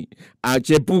asini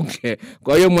achepuke.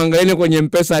 Kwa hiyo muangalieni kwenye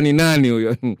M-Pesa ni nani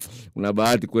huyo. Una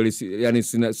bahati kweli, yani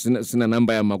sina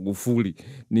namba ya Magufuli.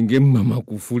 Ningempa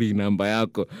Magufuli namba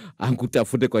yako,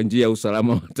 akutafute kwa njia ya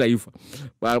usalama wa taifa.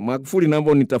 Magufuli,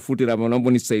 naomba nitafute,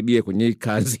 naomba nisaidie kwenye hii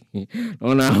kazi.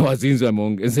 Naona wazinzi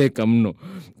wameongezeka mno.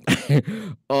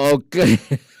 Okay.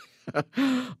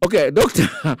 Okay,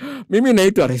 dokta, mimi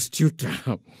naitwa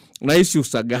Restuta. Naishi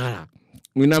Usagara.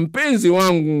 Nina mpenzi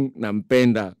wangu,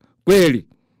 nampenda kweli.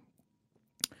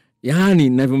 Yaani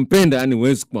ninavyompenda, yani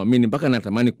huwezi kuamini, mpaka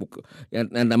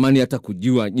natamani hata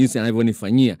kujua jinsi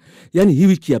anavyonifanyia. Yaani hii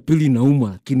wiki ya pili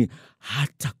naumwa, lakini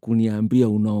hata kuniambia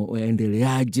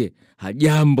unaendeleaje,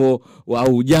 hajambo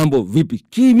au jambo vipi,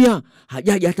 kimya,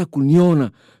 hajaja hata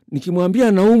kuniona.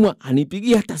 Nikimwambia naumwa,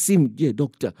 anipigia hata simu. Je,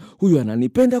 dokta, huyu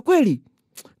ananipenda kweli?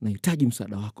 Nahitaji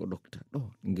msaada wako dokta.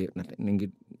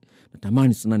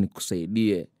 Natamani sana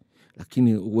nikusaidie,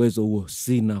 lakini uwezo huo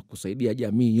sina kusaidia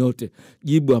jamii yote.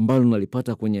 Jibu ambalo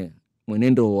nalipata kwenye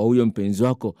mwenendo wa huyo mpenzi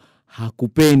wako,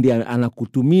 hakupendi,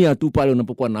 anakutumia tu pale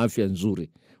unapokuwa na afya nzuri.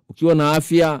 Ukiwa na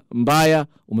afya mbaya,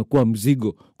 umekuwa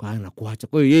mzigo, kwa hiyo anakuacha.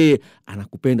 Kwa hiyo yeye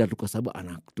anakupenda tu kwa sababu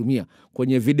anakutumia.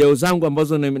 Kwenye video zangu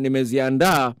ambazo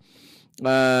nimeziandaa,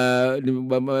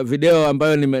 video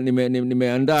ambayo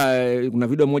nimeandaa, kuna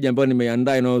video moja ambayo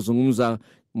nimeandaa inayozungumza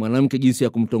mwanamke jinsi ya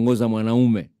kumtongoza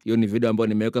mwanaume. Hiyo ni video ambayo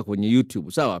nimeweka kwenye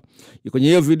YouTube, sawa? Kwenye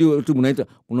hiyo video YouTube unaita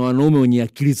kuna wanaume wenye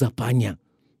akili za panya.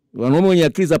 Wanaume wenye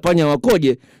akili za panya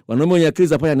wakoje? Wanaume wenye akili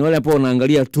za panya ni wale ambao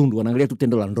wanaangalia tundu, wanaangalia tu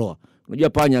tendo la ndoa. Unajua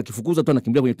panya akifukuza tu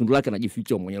anakimbia kwenye tundu lake,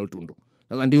 anajificha mwenye tundu.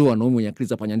 Sasa ndio wanaume wenye akili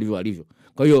za panya ndivyo walivyo.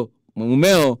 Kwa hiyo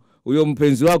mumeo huyo,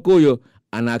 mpenzi wako huyo,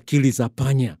 ana akili za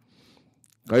panya.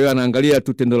 Kwa hiyo anaangalia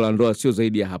tu tendo la ndoa, sio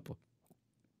zaidi ya hapo.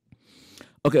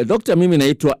 Okay, dokta, mimi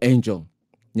naitwa Angel.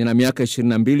 Nina miaka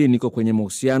 22, niko kwenye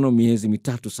mahusiano miezi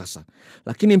 3 sasa.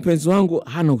 Lakini mpenzi wangu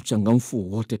hana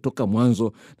uchangamfu wote toka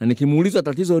mwanzo, na nikimuuliza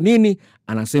tatizo nini,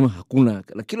 anasema hakuna,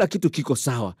 kila kitu kiko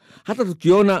sawa. Hata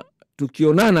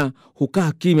tukionana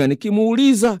hukaa kimya.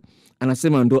 Nikimuuliza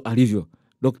anasema ndo alivyo.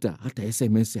 Dokta, hata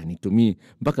SMS anitumii,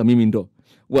 mpaka mimi ndo.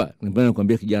 Nipenda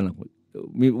kukwambia kijana,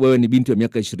 wewe ni binti wa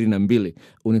miaka 22,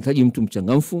 unahitaji mtu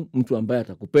mchangamfu, mtu ambaye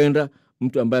atakupenda,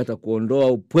 mtu ambaye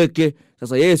atakuondoa upweke.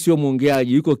 Sasa yeye sio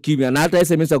muongeaji, yuko kimya, na hata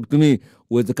SMS akutumii.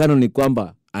 Uwezekano ni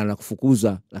kwamba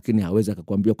anakufukuza, lakini hawezi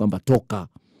akakwambia kwamba toka.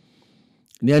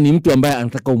 Yaani mtu ambaye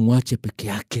anataka umwache peke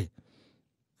yake.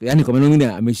 Yaani kwa maana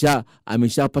nyingine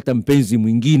ameshapata mpenzi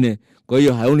mwingine, kwa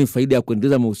hiyo haoni faida ya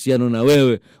kuendeleza mahusiano na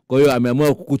wewe. Kwa hiyo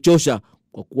ameamua kukuchosha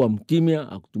kwa kuwa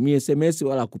mkimya, akutumie SMS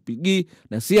wala akupigii,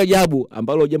 na si ajabu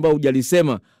ambalo jambo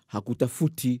hujalisema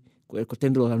hakutafuti kwa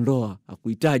tendo la ndoa,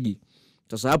 hakuhitaji.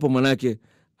 Sasa hapo manake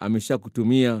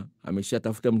ameshakutumia,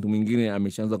 ameshatafuta mtu mwingine,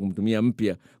 ameshaanza kumtumia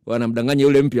mpya, kwa anamdanganya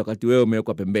yule mpya wakati wewe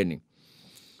umewekwa pembeni.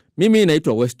 Mimi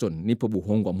naitwa Weston, nipo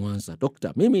Buhongwa, Mwanza.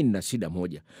 Dokta, mimi nina shida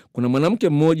moja. Kuna mwanamke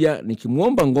mmoja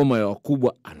nikimuomba ngoma ya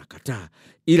wakubwa anakataa,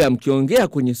 ila mkiongea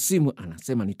kwenye simu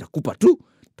anasema nitakupa tu.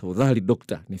 Tafadhali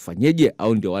dokta, nifanyeje?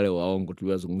 Au ndio wale waongo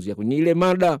tuliozungumzia kwenye ile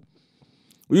mada?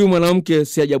 Huyu mwanamke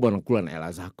si ajabu anakula na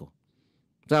hela zako.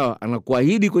 Sawa,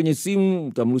 anakuahidi kwenye simu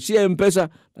utamrushia M-Pesa,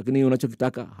 lakini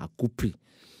unachokitaka hakupi.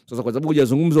 Sasa kwa sababu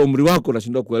hujazungumza umri wako,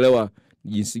 unashindwa kuelewa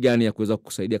jinsi gani ya kuweza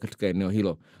kukusaidia katika eneo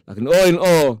hilo. Lakini all in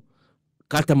all,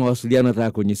 kata mawasiliano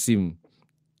hata kwenye simu.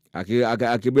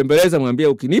 Akibembeleza mwambie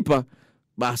ukinipa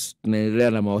basi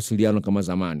tunaendelea na mawasiliano kama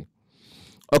zamani.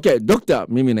 Okay, dokta,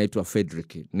 mimi naitwa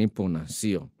Frederick, nipo na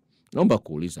sio. Naomba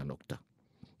kuuliza dokta.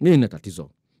 Mimi nina tatizo.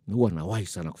 Huwa nawahi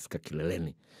sana kufika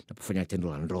kileleni napofanya tendo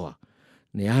la ndoa.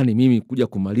 Na yaani mimi kuja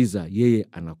kumaliza, yeye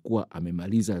anakuwa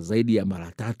amemaliza zaidi ya mara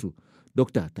 3.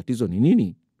 Dokta, tatizo ni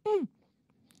nini?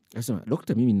 Nasema,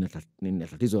 dokta, mimi nina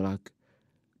tatizo lake.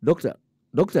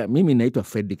 Dokta, mimi naitwa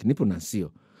Frederick, nipo na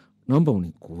sio. Naomba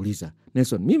unikuuliza.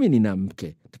 Nelson, mimi nina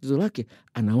mke. Tatizo lake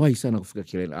anawahi sana kufika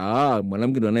kileleni.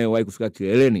 Mwanamke ndo anayewahi kufika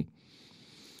kileleni.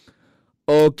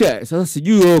 Okay, sasa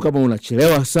sijui wewe kama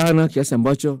unachelewa sana kiasi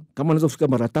ambacho kama unaweza kufika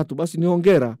mara 3 basi ni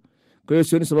hongera. Kwa hiyo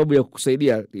sioni sababu ya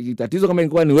kukusaidia. Tatizo kama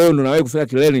ingekuwa ni wewe ndo unawahi kufika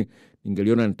kileleni,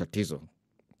 ningeliona ni tatizo.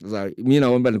 Sasa mimi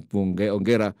naomba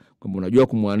hongera kwamba unajua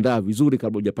kumuandaa vizuri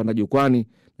kabla hujapanda jukwani,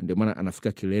 na ndio maana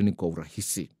anafika kileleni kwa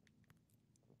urahisi.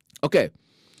 Okay.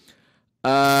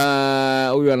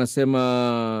 Huyu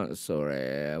anasema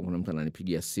sorry, kuna mtu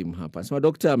ananipigia simu hapa. Anasema,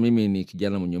 dokta, mimi ni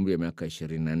kijana mwenye umri wa miaka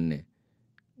 24.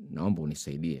 Naomba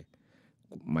unisaidie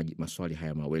maswali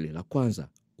haya mawili. La kwanza,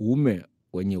 uume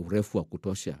wenye urefu wa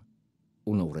kutosha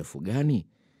una urefu gani?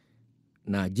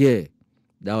 Na je,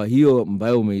 dawa hiyo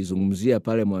ambayo umeizungumzia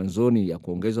pale mwanzoni ya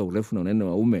kuongeza urefu na unene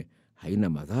wa uume haina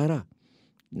madhara?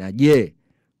 Na je,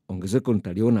 ongezeko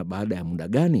nitaliona baada ya muda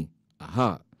gani?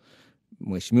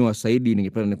 Mheshimiwa Saidi,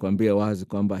 ningependa nikwambie wazi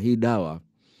kwamba hii dawa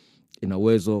ina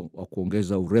uwezo wa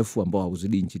kuongeza urefu ambao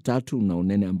hauzidi inchi 3 na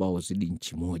unene ambao hauzidi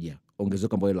inchi 1.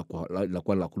 Ongezeko ambalo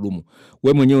la kudumu.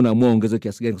 Wewe mwenyewe unaamua ongeze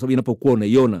kiasi gani, kwa sababu inapokuwa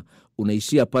unaiona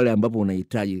unaishia pale ambapo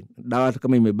unahitaji. Dawa hata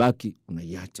kama imebaki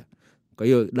unaiacha. Kwa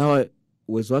hiyo dawa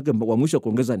uwezo wake wa mwisho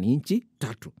kuongeza ni inchi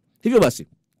 3. Hivyo basi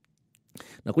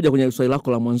nakuja kwenye swali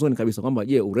lako la mwanzoni kabisa kwamba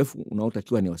je, urefu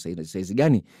unaotakiwa ni wa size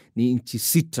gani? Ni inchi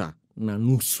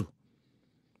 6.5.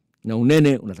 Na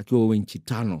unene unatakiwa uwe inchi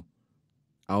 5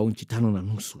 au inchi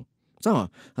 5.5. Sawa?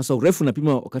 Sasa urefu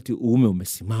unapima wakati uume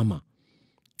umesimama.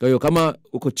 Kwa hiyo kama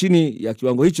uko chini ya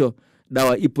kiwango hicho,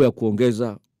 dawa ipo ya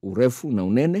kuongeza urefu na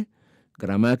unene,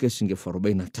 gharama yake shilingi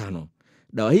 45.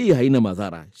 Dawa hii haina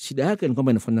madhara. Shida yake ni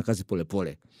kwamba inafanya kazi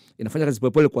polepole. Inafanya kazi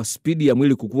polepole kwa spidi ya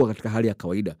mwili kukua katika hali ya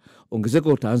kawaida. Ongezeko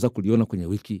utaanza kuliona kwenye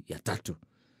wiki ya 3.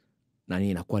 Na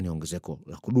ni inakuwa ni ongezeko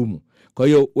la kudumu. Kwa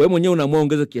hiyo wewe mwenyewe unaamua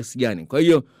ongeze kiasi gani. Kwa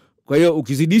hiyo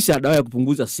ukizidisha, dawa ya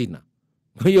kupunguza sina.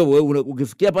 Kwa hiyo wewe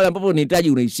ukifikia pale ambapo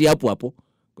unahitaji unaishia hapo hapo.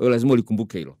 Kwa hiyo lazima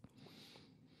ulikumbuke hilo.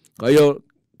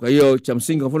 Kwa hiyo cha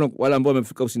msingi, kwa mfano wale ambao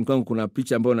wamefika usini kwangu, kuna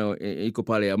picha ambayo iko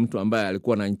pale ya mtu ambaye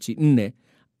alikuwa na inchi 4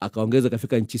 akaongeza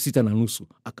kafika inchi 6.5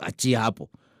 akaachia hapo.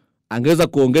 Angeweza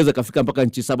kuongeza kafika mpaka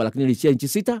inchi 7, lakini iliishia inchi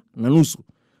 6.5.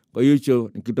 Kwa hiyo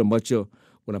hicho ni kitu ambacho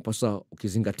unapaswa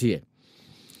ukizingatie.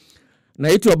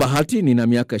 Naitwa Bahati, nina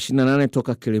miaka 28,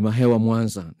 toka Kilimahewa,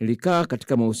 Mwanza. Nilikaa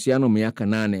katika mahusiano miaka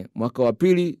 8. Mwaka wa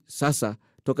 2 sasa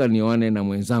toka nioane na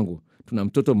mwenzangu. Tuna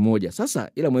mtoto mmoja.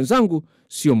 Sasa ila mwenzangu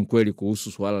sio mkweli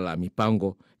kuhusu swala la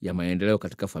mipango ya maendeleo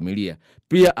katika familia.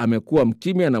 Pia amekuwa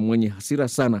mkimya na mwenye hasira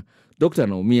sana. Dokta,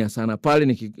 naumia sana pale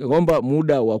nikiomba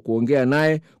muda wa kuongea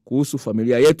naye kuhusu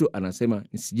familia yetu, anasema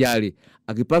nisijali.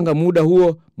 Akipanga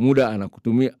muda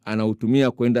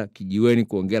anautumia kwenda kijiweni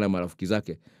kuongea na marafiki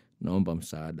zake. Naomba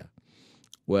msaada.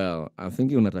 Well, I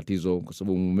think una tatizo kwa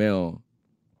sababu mumeo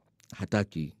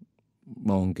hataki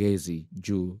maongezi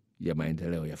juu ya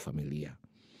maendeleo ya familia.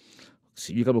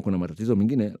 Sijui kama kuna matatizo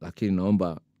mengine, lakini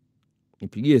naomba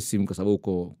nipigie simu kwa sababu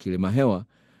uko Kilimahewa.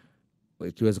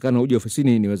 Ikiwezekana uje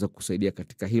ofisini niweza kusaidia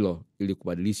katika hilo ili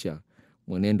kubadilisha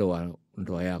mwenendo wa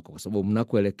ndoa yako, kwa sababu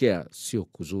mnakoelekea sio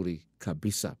kuzuri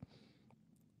kabisa.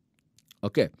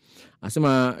 Okay.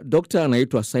 Anasema, dokta,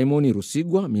 naitwa Simon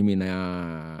Rusigwa, mimi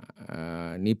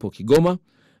nipo Kigoma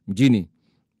mjini.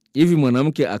 Hivi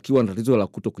mwanamke akiwa na tatizo la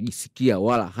kutokujisikia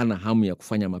wala hana hamu ya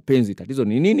kufanya mapenzi, tatizo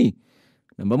ni nini?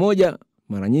 Namba 1,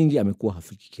 mara nyingi amekuwa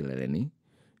hafiki kileleni.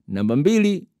 Namba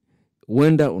 2,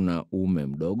 huenda una uume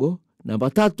mdogo. Namba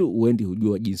 3, huendi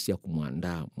hujua jinsi ya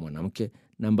kumwandaa mwanamke.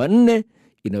 Namba 4,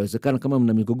 inawezekana kama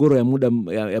mna migogoro ya muda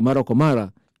ya mara kwa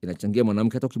mara, inachangia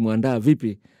mwanamke hata ukimwandaa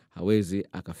vipi hawezi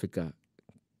akafika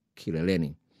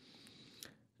kileleni.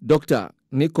 Dokta,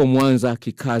 niko Mwanza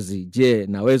kikazi. Je,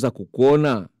 naweza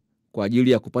kukuona kwa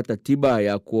ajili ya kupata tiba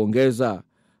ya kuongeza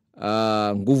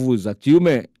nguvu za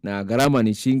kiume, na gharama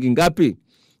ni shilingi ngapi?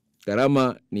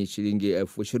 Gharama ni shilingi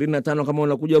 25,000 kama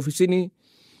unakuja ofisini,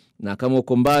 na kama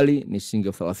uko mbali ni shilingi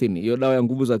 30,000. Hiyo dawa ya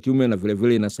nguvu za kiume na vile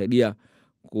vile inasaidia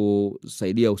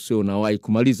kusaidia usio unawahi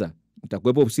kumaliza.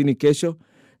 Nitakuwepo ofisini kesho.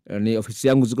 Ni ofisi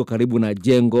yangu ziko karibu na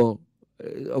jengo.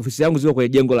 Ofisi yangu ziko kwenye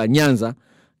jengo la Nyanza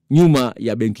nyuma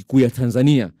ya Benki Kuu ya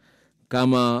Tanzania.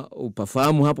 Kama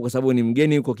upafahamu hapo, kwa sababu ni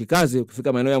mgeni uko kikazi,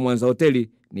 ukifika maeneo ya Mwanza hoteli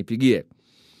nipigie.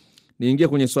 Niingie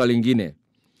kwenye swali lingine.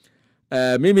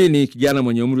 Mimi ni kijana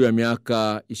mwenye umri wa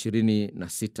miaka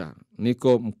 26.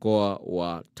 Niko mkoa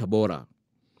wa Tabora.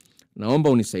 Naomba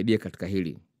unisaidie katika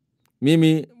hili.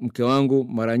 Mimi mke wangu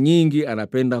mara nyingi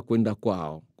anapenda kwenda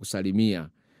kwao kusalimia.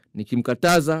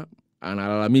 Nikimkataza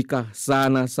analalamika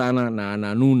sana na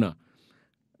ananuna.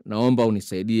 Naomba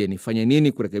unisaidie, nifanye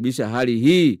nini kurekebisha hali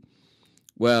hii?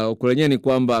 Ukulenye ni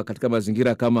kwamba katika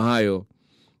mazingira kama hayo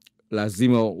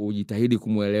lazima ujitahidi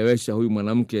kumuelewesha huyu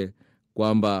mwanamke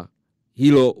kwamba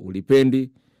hilo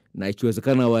ulipendi, na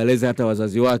ikiwezekana waeleze hata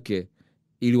wazazi wake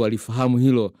ili walifahamu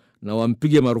hilo na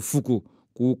wampige marufuku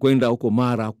kwenda huko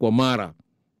mara kwa mara.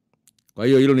 Kwa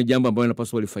hiyo hilo ni jambo ambalo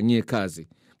linapaswa ulifanyie kazi.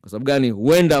 Kwa sababu gani?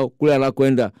 Huenda kule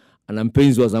anakoenda ana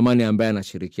mpenzi wa zamani ambaye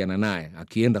anashirikiana naye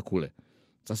akienda kule.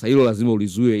 Sasa hilo lazima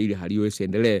ulizuie ili hali hiyo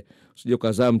isiendelee. Usije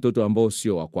kuzaa mtoto ambao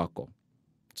sio wa kwako.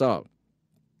 Sawa?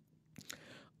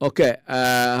 Okay,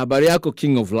 habari yako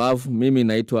King of Love. Mimi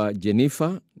naitwa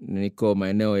Jennifer, niko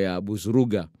maeneo ya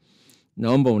Buzuruga.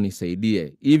 Naomba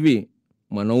unisaidie. Hivi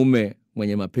mwanaume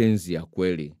mwenye mapenzi ya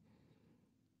kweli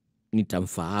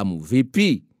nitamfahamu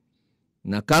vipi?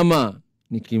 Na kama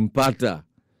nikimpata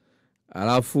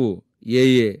alafu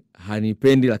yeye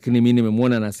hanipendi lakini mimi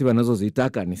nimemwona na sifa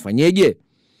ninazozitaka, nifanyeje?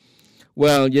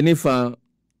 Jennifer,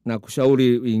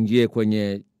 nakushauri uingie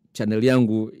kwenye channel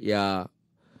yangu ya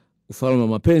Ufalme wa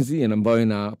Mapenzi ambayo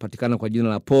inapatikana kwa jina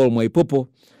la Paul Mwaipopo.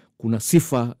 Kuna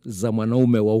sifa za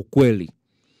mwanaume wa ukweli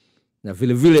na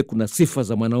vile vile kuna sifa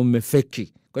za mwanaume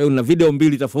feki. Kwa hiyo una video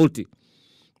mbili tofauti.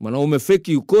 Mwanaume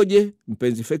feki ukoje,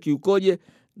 mpenzi feki ukoje,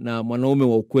 na mwanaume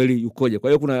wa ukweli ukoje. Kwa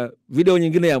hiyo kuna video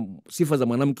nyingine ya sifa za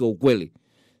mwanamke wa ukweli.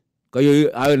 Kwa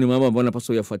hiyo hayo ni mambo ambayo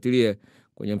napaswa uyafuatilie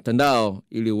kwenye mtandao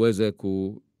ili uweze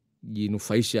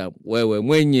kujinufaisha wewe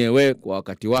mwenyewe kwa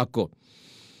wakati wako.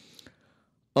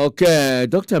 Okay,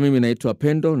 Dokta, mimi naitwa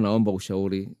Pendo, naomba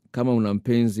ushauri. Kama una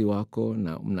mpenzi wako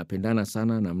na mnapendana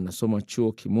sana na mnasoma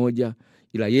chuo kimoja,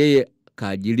 ila yeye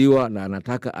kaajiliwa na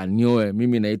anataka anioe.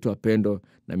 Mimi naitwa Pendo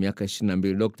na miaka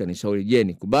 22. Dokta, nishauri je,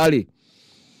 nikubali?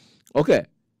 Okay.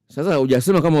 Sasa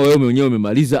hujasema kama wewe mwenyewe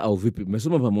umemaliza au vipi.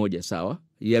 Mmesoma pamoja, sawa?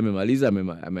 Yeye amemaliza,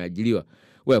 ameajiliwa.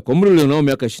 Wewe kwa umri ulionao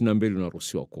miaka 22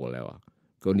 unaruhusiwa kuolewa.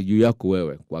 Kwa ni juu yako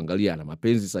wewe kuangalia ana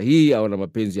mapenzi sahihi au ana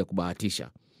mapenzi ya kubahatisha.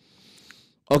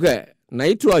 Okay,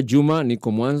 naitwa Juma,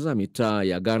 niko Mwanza, mitaa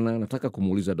ya Ghana. Nataka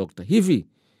kumuuliza dokta, hivi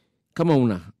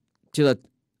kama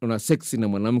una seksi na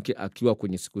mwanamke akiwa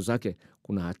kwenye siku zake,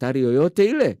 kuna hatari yoyote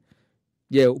ile?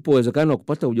 Je, upo uwezekano wa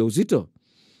kupata ujauzito?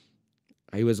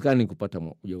 Haiwezekani kupata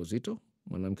ujauzito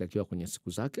mwanamke akiwa kwenye siku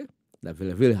zake, na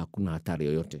vile vile hakuna hatari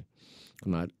yoyote.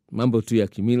 Kuna mambo tu ya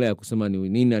kimila ya kusema ni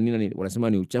nini, wanasema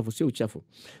ni uchafu. Sio uchafu.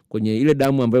 Kwenye ile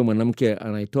damu ambayo mwanamke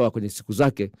anaitoa kwenye siku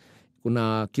zake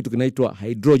kuna kitu kinaitwa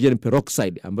hydrogen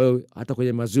peroxide ambayo hata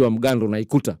kwenye maziwa mgando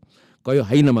unaikuta. Kwa hiyo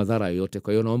haina madhara yoyote.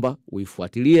 Kwa hiyo naomba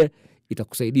uifuatilie,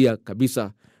 itakusaidia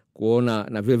kabisa kuona.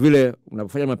 Na vile vile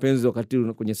unapofanya mapenzi wakati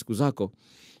kwenye siku zako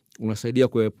unasaidia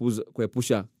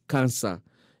kuepusha kansa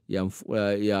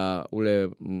ya ule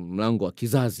mlango wa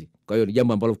kizazi. Kwa hiyo ni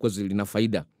jambo ambalo kwa kweli lina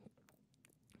faida.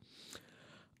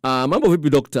 Mambo vipi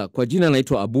dokta? Kwa jina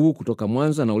naitwa Abu kutoka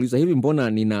Mwanza. Nauliza hivi, mbona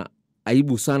nina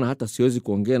aibu sana hata siwezi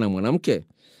kuongea na mwanamke?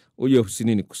 Uje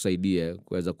ofisini nikusaidie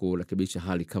kuweza kurekebisha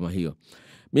hali kama hiyo.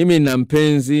 Mimi na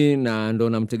mpenzi na ndo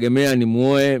namtegemea ni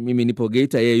muoe. Mimi nipo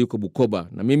Geita, yeye yuko Bukoba,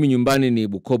 na mimi nyumbani ni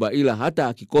Bukoba, ila hata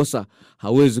akikosa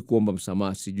hawezi kuomba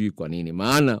msamaha. Sijui kwa nini.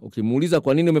 Maana ukimuuliza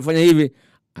kwa nini umefanya hivi,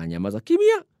 anyamaza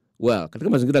kimya. Katika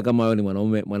mazingira kama hayo ni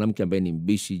mwanamke ambaye ni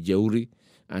mbishi, jeuri,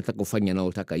 anataka kufanya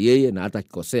anayotaka yeye, na hata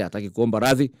akikosea hataki kuomba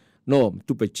radhi. No,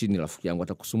 mtupe chini rafiki yangu,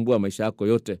 atakusumbua maisha yako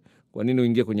yote. Kwa nini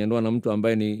uingie kwenye ndoa na mtu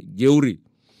ambaye ni jeuri?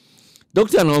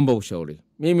 Dokta, naomba ushauri.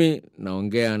 Mimi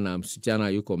naongea na msichana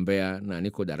yuko Mbeya na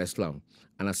niko Dar es Salaam.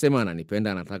 Anasema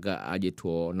ananipenda, anataka aje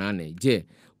tuonane. Je,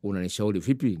 unanishauri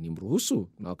vipi? Nimruhusu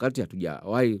na wakati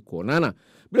hatujawahi kuonana?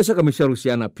 Bila shaka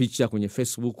mmesharushiana picha kwenye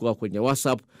Facebook au kwenye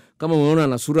WhatsApp. Kama unaona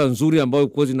ana sura nzuri ambayo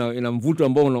kweli ina mvuto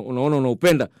ambao unaona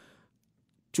unaupenda,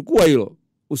 chukua hilo.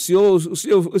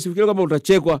 Usifikiri kama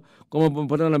utachekwa kama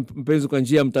unapatana na mpenzi kwa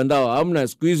njia ya mtandao. Hamna,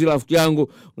 siku hizi rafiki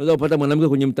yangu unaweza kupata mwanamke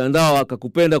kwenye mtandao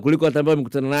akakupenda kuliko hata ambaye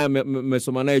mkutana naye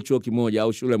mmesoma naye chuo kimoja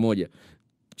au shule moja.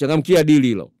 Changamkia dili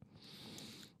hilo.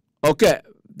 Okay,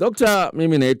 Dr.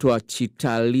 mimi naitwa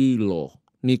Chitalilo.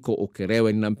 Niko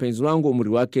Ukerewe, nina mpenzi wangu umri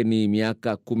wake ni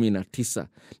miaka 19.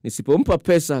 Nisipompa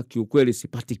pesa kiukweli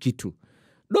sipati kitu.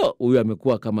 Huyu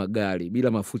amekuwa kama gari,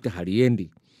 bila mafuta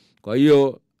haliendi. Kwa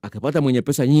hiyo akapata mwenye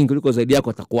pesa nyingi kuliko zaidi yako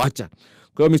atakuacha.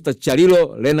 Kwa hiyo Mr.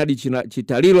 Chalilo, Leonard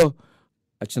Chitalilo,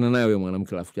 achana naye wewe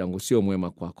mwanamke rafiki yangu, sio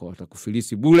mwema kwako,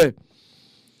 atakufilisi bure.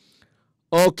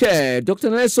 Okay, Dr.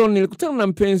 Nelson, nilikutana na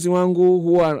mpenzi wangu,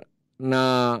 huwa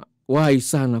na wahi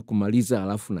sana kumaliza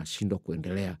alafu nashindwa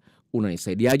kuendelea.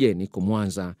 Unanisaidiaje? Niko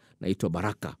Mwanza, naitwa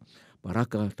Baraka.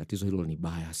 Baraka, tatizo hilo ni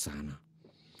baya sana.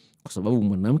 Kwa sababu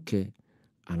mwanamke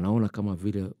anaona kama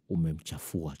vile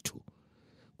umemchafua tu.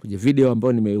 Kwenye video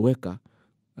ambayo nimeiweka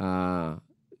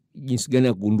jinsi gani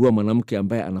ya kugundua mwanamke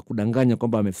ambaye anakudanganya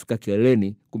kwamba amefika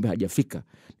kileleni kumbe hajafika,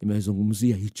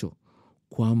 nimezungumzia hicho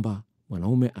kwamba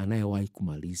mwanaume anayewahi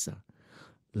kumaliza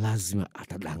lazima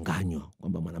atadanganywa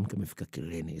kwamba mwanamke amefika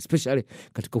kileleni, especially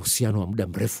katika uhusiano wa muda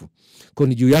mrefu. Kwa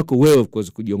ni juu yako wewe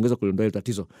kujiongeza kuliondoa ile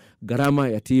tatizo. Gharama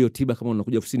ya hiyo tiba kama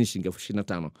unakuja ofisini shilingi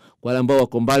 25,000. Kwa wale ambao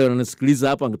wako mbali wananisikiliza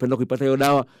hapa angependa kuipata hiyo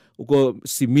dawa uko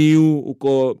Simiu,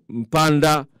 uko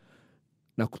Mpanda,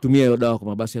 na kutumia hiyo dawa kwa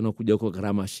mabasi yanayokuja huko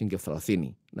gharama shilingi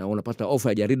 30. Na unapata ofa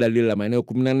ya jarida lile la maeneo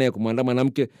 14 ya kumwandaa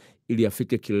mwanamke ili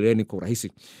afike kileleni kwa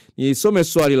urahisi. Nisome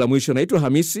swali la mwisho. Naitwa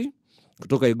Hamisi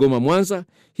kutoka Igoma, Mwanza.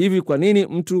 Hivi kwa nini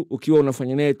mtu ukiwa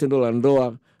unafanya naye tendo la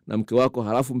ndoa na mke wako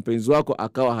halafu mpenzi wako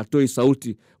akawa hatoi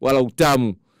sauti wala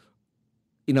utamu,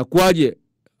 inakuwaje?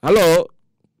 Halo,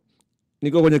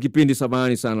 niko kwenye kipindi,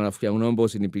 samahani sana rafiki yangu, naomba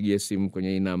usinipigie simu kwenye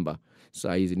hii namba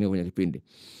saa hizi, niko kwenye kipindi.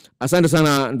 Asante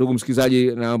sana ndugu msikilizaji,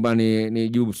 naomba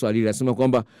nijibu swali hili. Nasema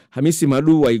kwamba Hamisi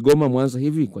Madu wa Igoma, Mwanza,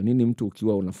 hivi kwa nini mtu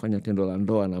ukiwa unafanya tendo la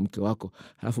ndoa na mke wako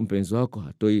halafu mpenzi wako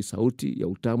hatoi sauti ya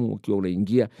utamu ukiwa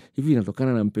unaingia, hivi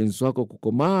inatokana na mpenzi wako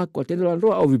kukomaa kwa tendo la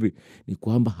ndoa au vipi? Ni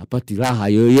kwamba hapati raha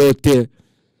yoyote.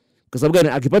 Kwa sababu gani?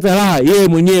 Akipata raha yeye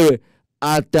mwenyewe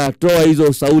atatoa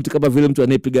hizo sauti kama vile mtu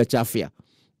anayepiga chafya.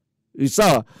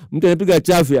 Sawa, mtu anayepiga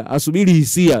chafya asubiri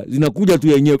hisia zinakuja tu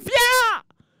yenyewe.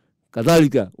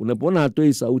 Kadhalika unapoona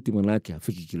hatoi sauti maana yake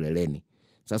hafiki kileleni.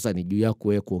 Sasa ni juu yako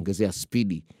wewe kuongezea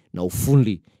spidi na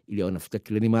ufundi ili anafika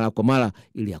kileleni mara kwa mara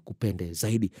ili akupende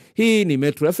zaidi. Hii ni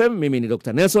Metro FM, mimi ni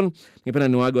Dr. Nelson. Ningependa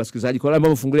niwaage wasikilizaji kwa wale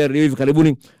ambao mfungulia redio hivi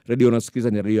karibuni. Redio unasikiliza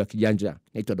ni redio ya Kijanja.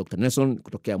 Naitwa Dr. Nelson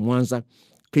kutokea Mwanza,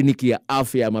 kliniki ya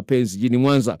afya ya mapenzi jijini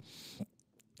Mwanza.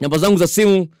 Namba zangu za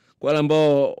simu kwa wale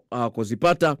ambao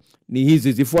kuzipata ni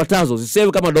hizi zifuatazo.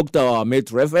 Zisave kama Dr. wa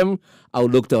Metro FM au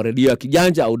Dr. wa redio ya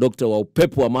Kijanja au Dr. wa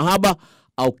upepo wa mahaba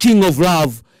au King of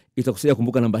Love. Itakusaidia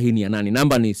kumbuka namba hii ni ya nani.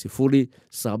 Namba ni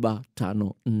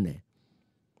 0754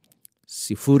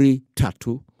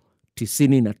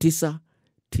 0399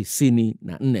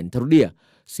 94. Nitarudia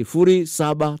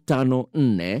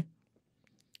 0754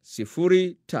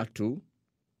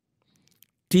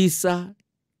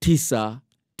 0399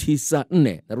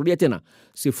 94. Narudia tena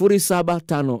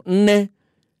 0754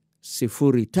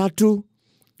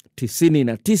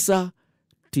 0399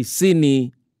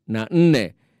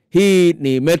 94. Hii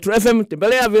ni Metro FM.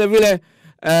 Tembelea vile vile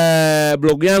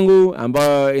blog yangu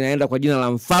ambayo inaenda kwa jina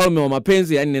la Mfalme wa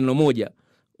Mapenzi, yani neno moja.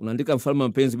 Unaandika Mfalme wa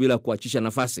Mapenzi bila kuachisha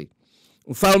nafasi.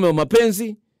 Mfalme wa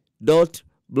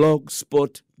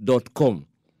Mapenzi.blogspot.com.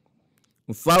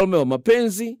 Mfalme wa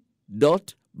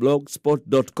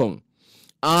Mapenzi.blogspot.com.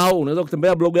 Au unaweza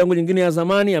kutembelea blog yangu nyingine ya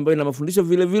zamani ambayo ina mafundisho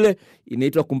vile vile,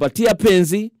 inaitwa Kumbatia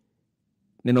Penzi,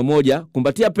 neno moja,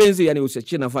 Kumbatia Penzi, yani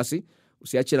usiache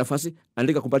nafasi,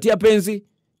 andika Kumbatia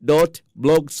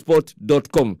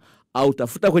Penzi.blogspot.com au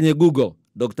tafuta kwenye Google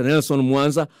Dr. Nelson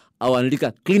Mwanza au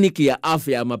andika kliniki ya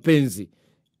afya ya mapenzi,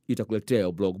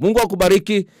 itakuletea blog. Mungu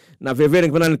akubariki, na vile vile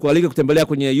ningependa nikualike kutembelea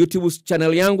kwenye YouTube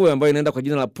channel yangu ambayo inaenda kwa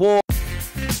jina la